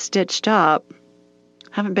get stitched up.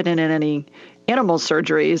 I haven't been in any animal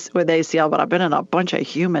surgeries with ACL, but I've been in a bunch of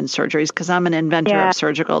human surgeries because I'm an inventor of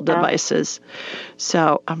surgical devices.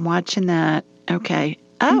 So I'm watching that. Okay.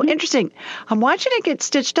 Oh, interesting. I'm watching it get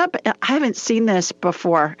stitched up. I haven't seen this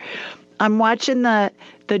before. I'm watching the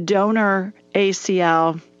donor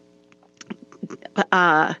ACL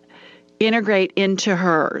integrate into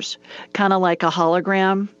hers, kind of like a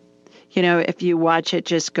hologram. If you watch it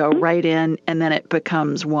just go right in and then it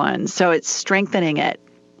becomes one. So it's strengthening it.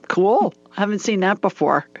 Cool. I haven't seen that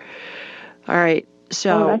before. All right.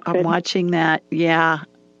 So I'm watching that. Yeah.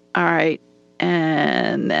 All right.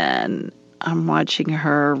 And then I'm watching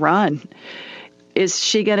her run. is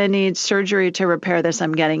she going to need surgery to repair this?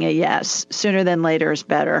 I'm getting a yes. Sooner than later is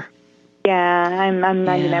better. Yeah, I'm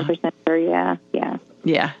 99% sure. Yeah.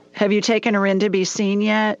 Yeah. Have you taken her in to be seen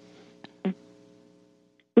yet?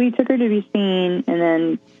 We took her to be seen, and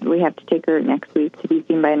then we have to take her next week to be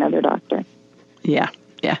seen by another doctor. Yeah.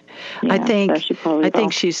 I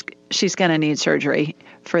think she's going to need surgery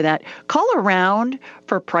for that. Call around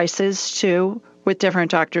for prices too with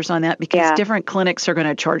different doctors on that, because different clinics are going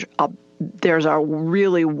to charge up. There's a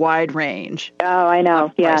really wide range. Oh, I know.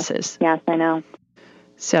 Of prices. Yes, I know.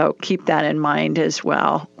 So keep that in mind as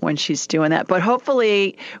well when she's doing that. But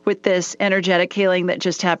hopefully with this energetic healing that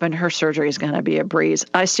just happened, her surgery is going to be a breeze.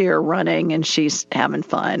 I see her running and she's having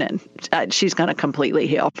fun, and she's going to completely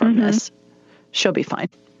heal from this. She'll be fine.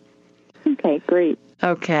 Okay, great.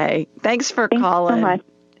 Okay. Thanks for calling. So much.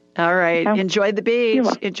 All right. Enjoy the beach.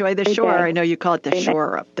 Enjoy the shore. I know you call it the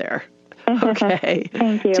shore up there. Okay.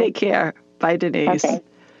 Thank you. Take care. Bye, Denise. Okay.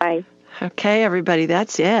 Bye. Okay, everybody,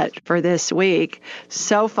 that's it for this week.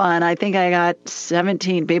 So fun. I think I got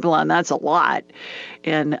 17 people on. That's a lot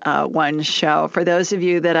in one show. For those of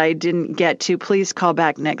you that I didn't get to, please call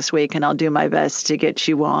back next week, and I'll do my best to get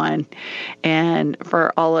you on. And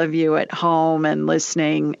for all of you at home and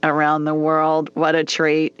listening around the world, what a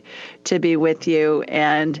treat to be with you.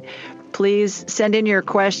 And please send in your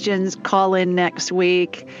questions, call in next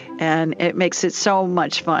week, and it makes it so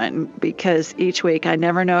much fun because each week I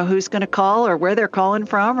never know who's going to call or where they're calling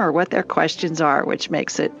from or what their questions are, which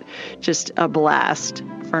makes it just a blast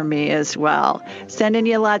for me as well. Sending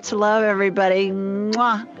you lots of love, everybody.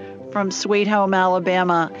 Mwah! From Sweet Home,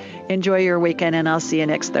 Alabama. Enjoy your weekend, and I'll see you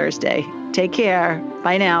next Thursday. Take care.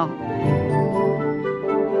 Bye now.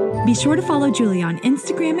 Be sure to follow Julie on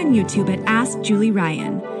Instagram and YouTube at Ask Julie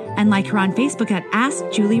Ryan, and like her on Facebook at Ask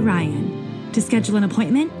Julie Ryan. To schedule an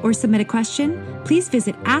appointment or submit a question, please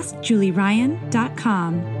visit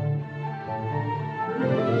AskJulieRyan.com.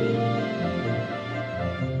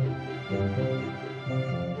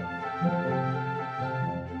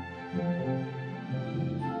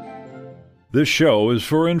 This show is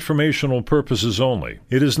for informational purposes only.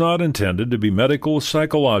 It is not intended to be medical,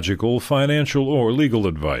 psychological, financial, or legal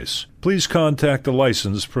advice. Please contact a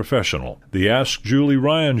licensed professional. The Ask Julie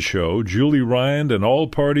Ryan Show, Julie Ryan and all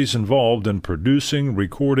parties involved in producing,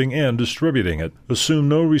 recording, and distributing it assume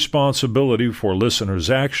no responsibility for listeners'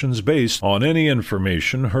 actions based on any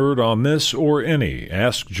information heard on this or any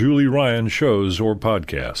Ask Julie Ryan shows or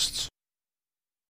podcasts.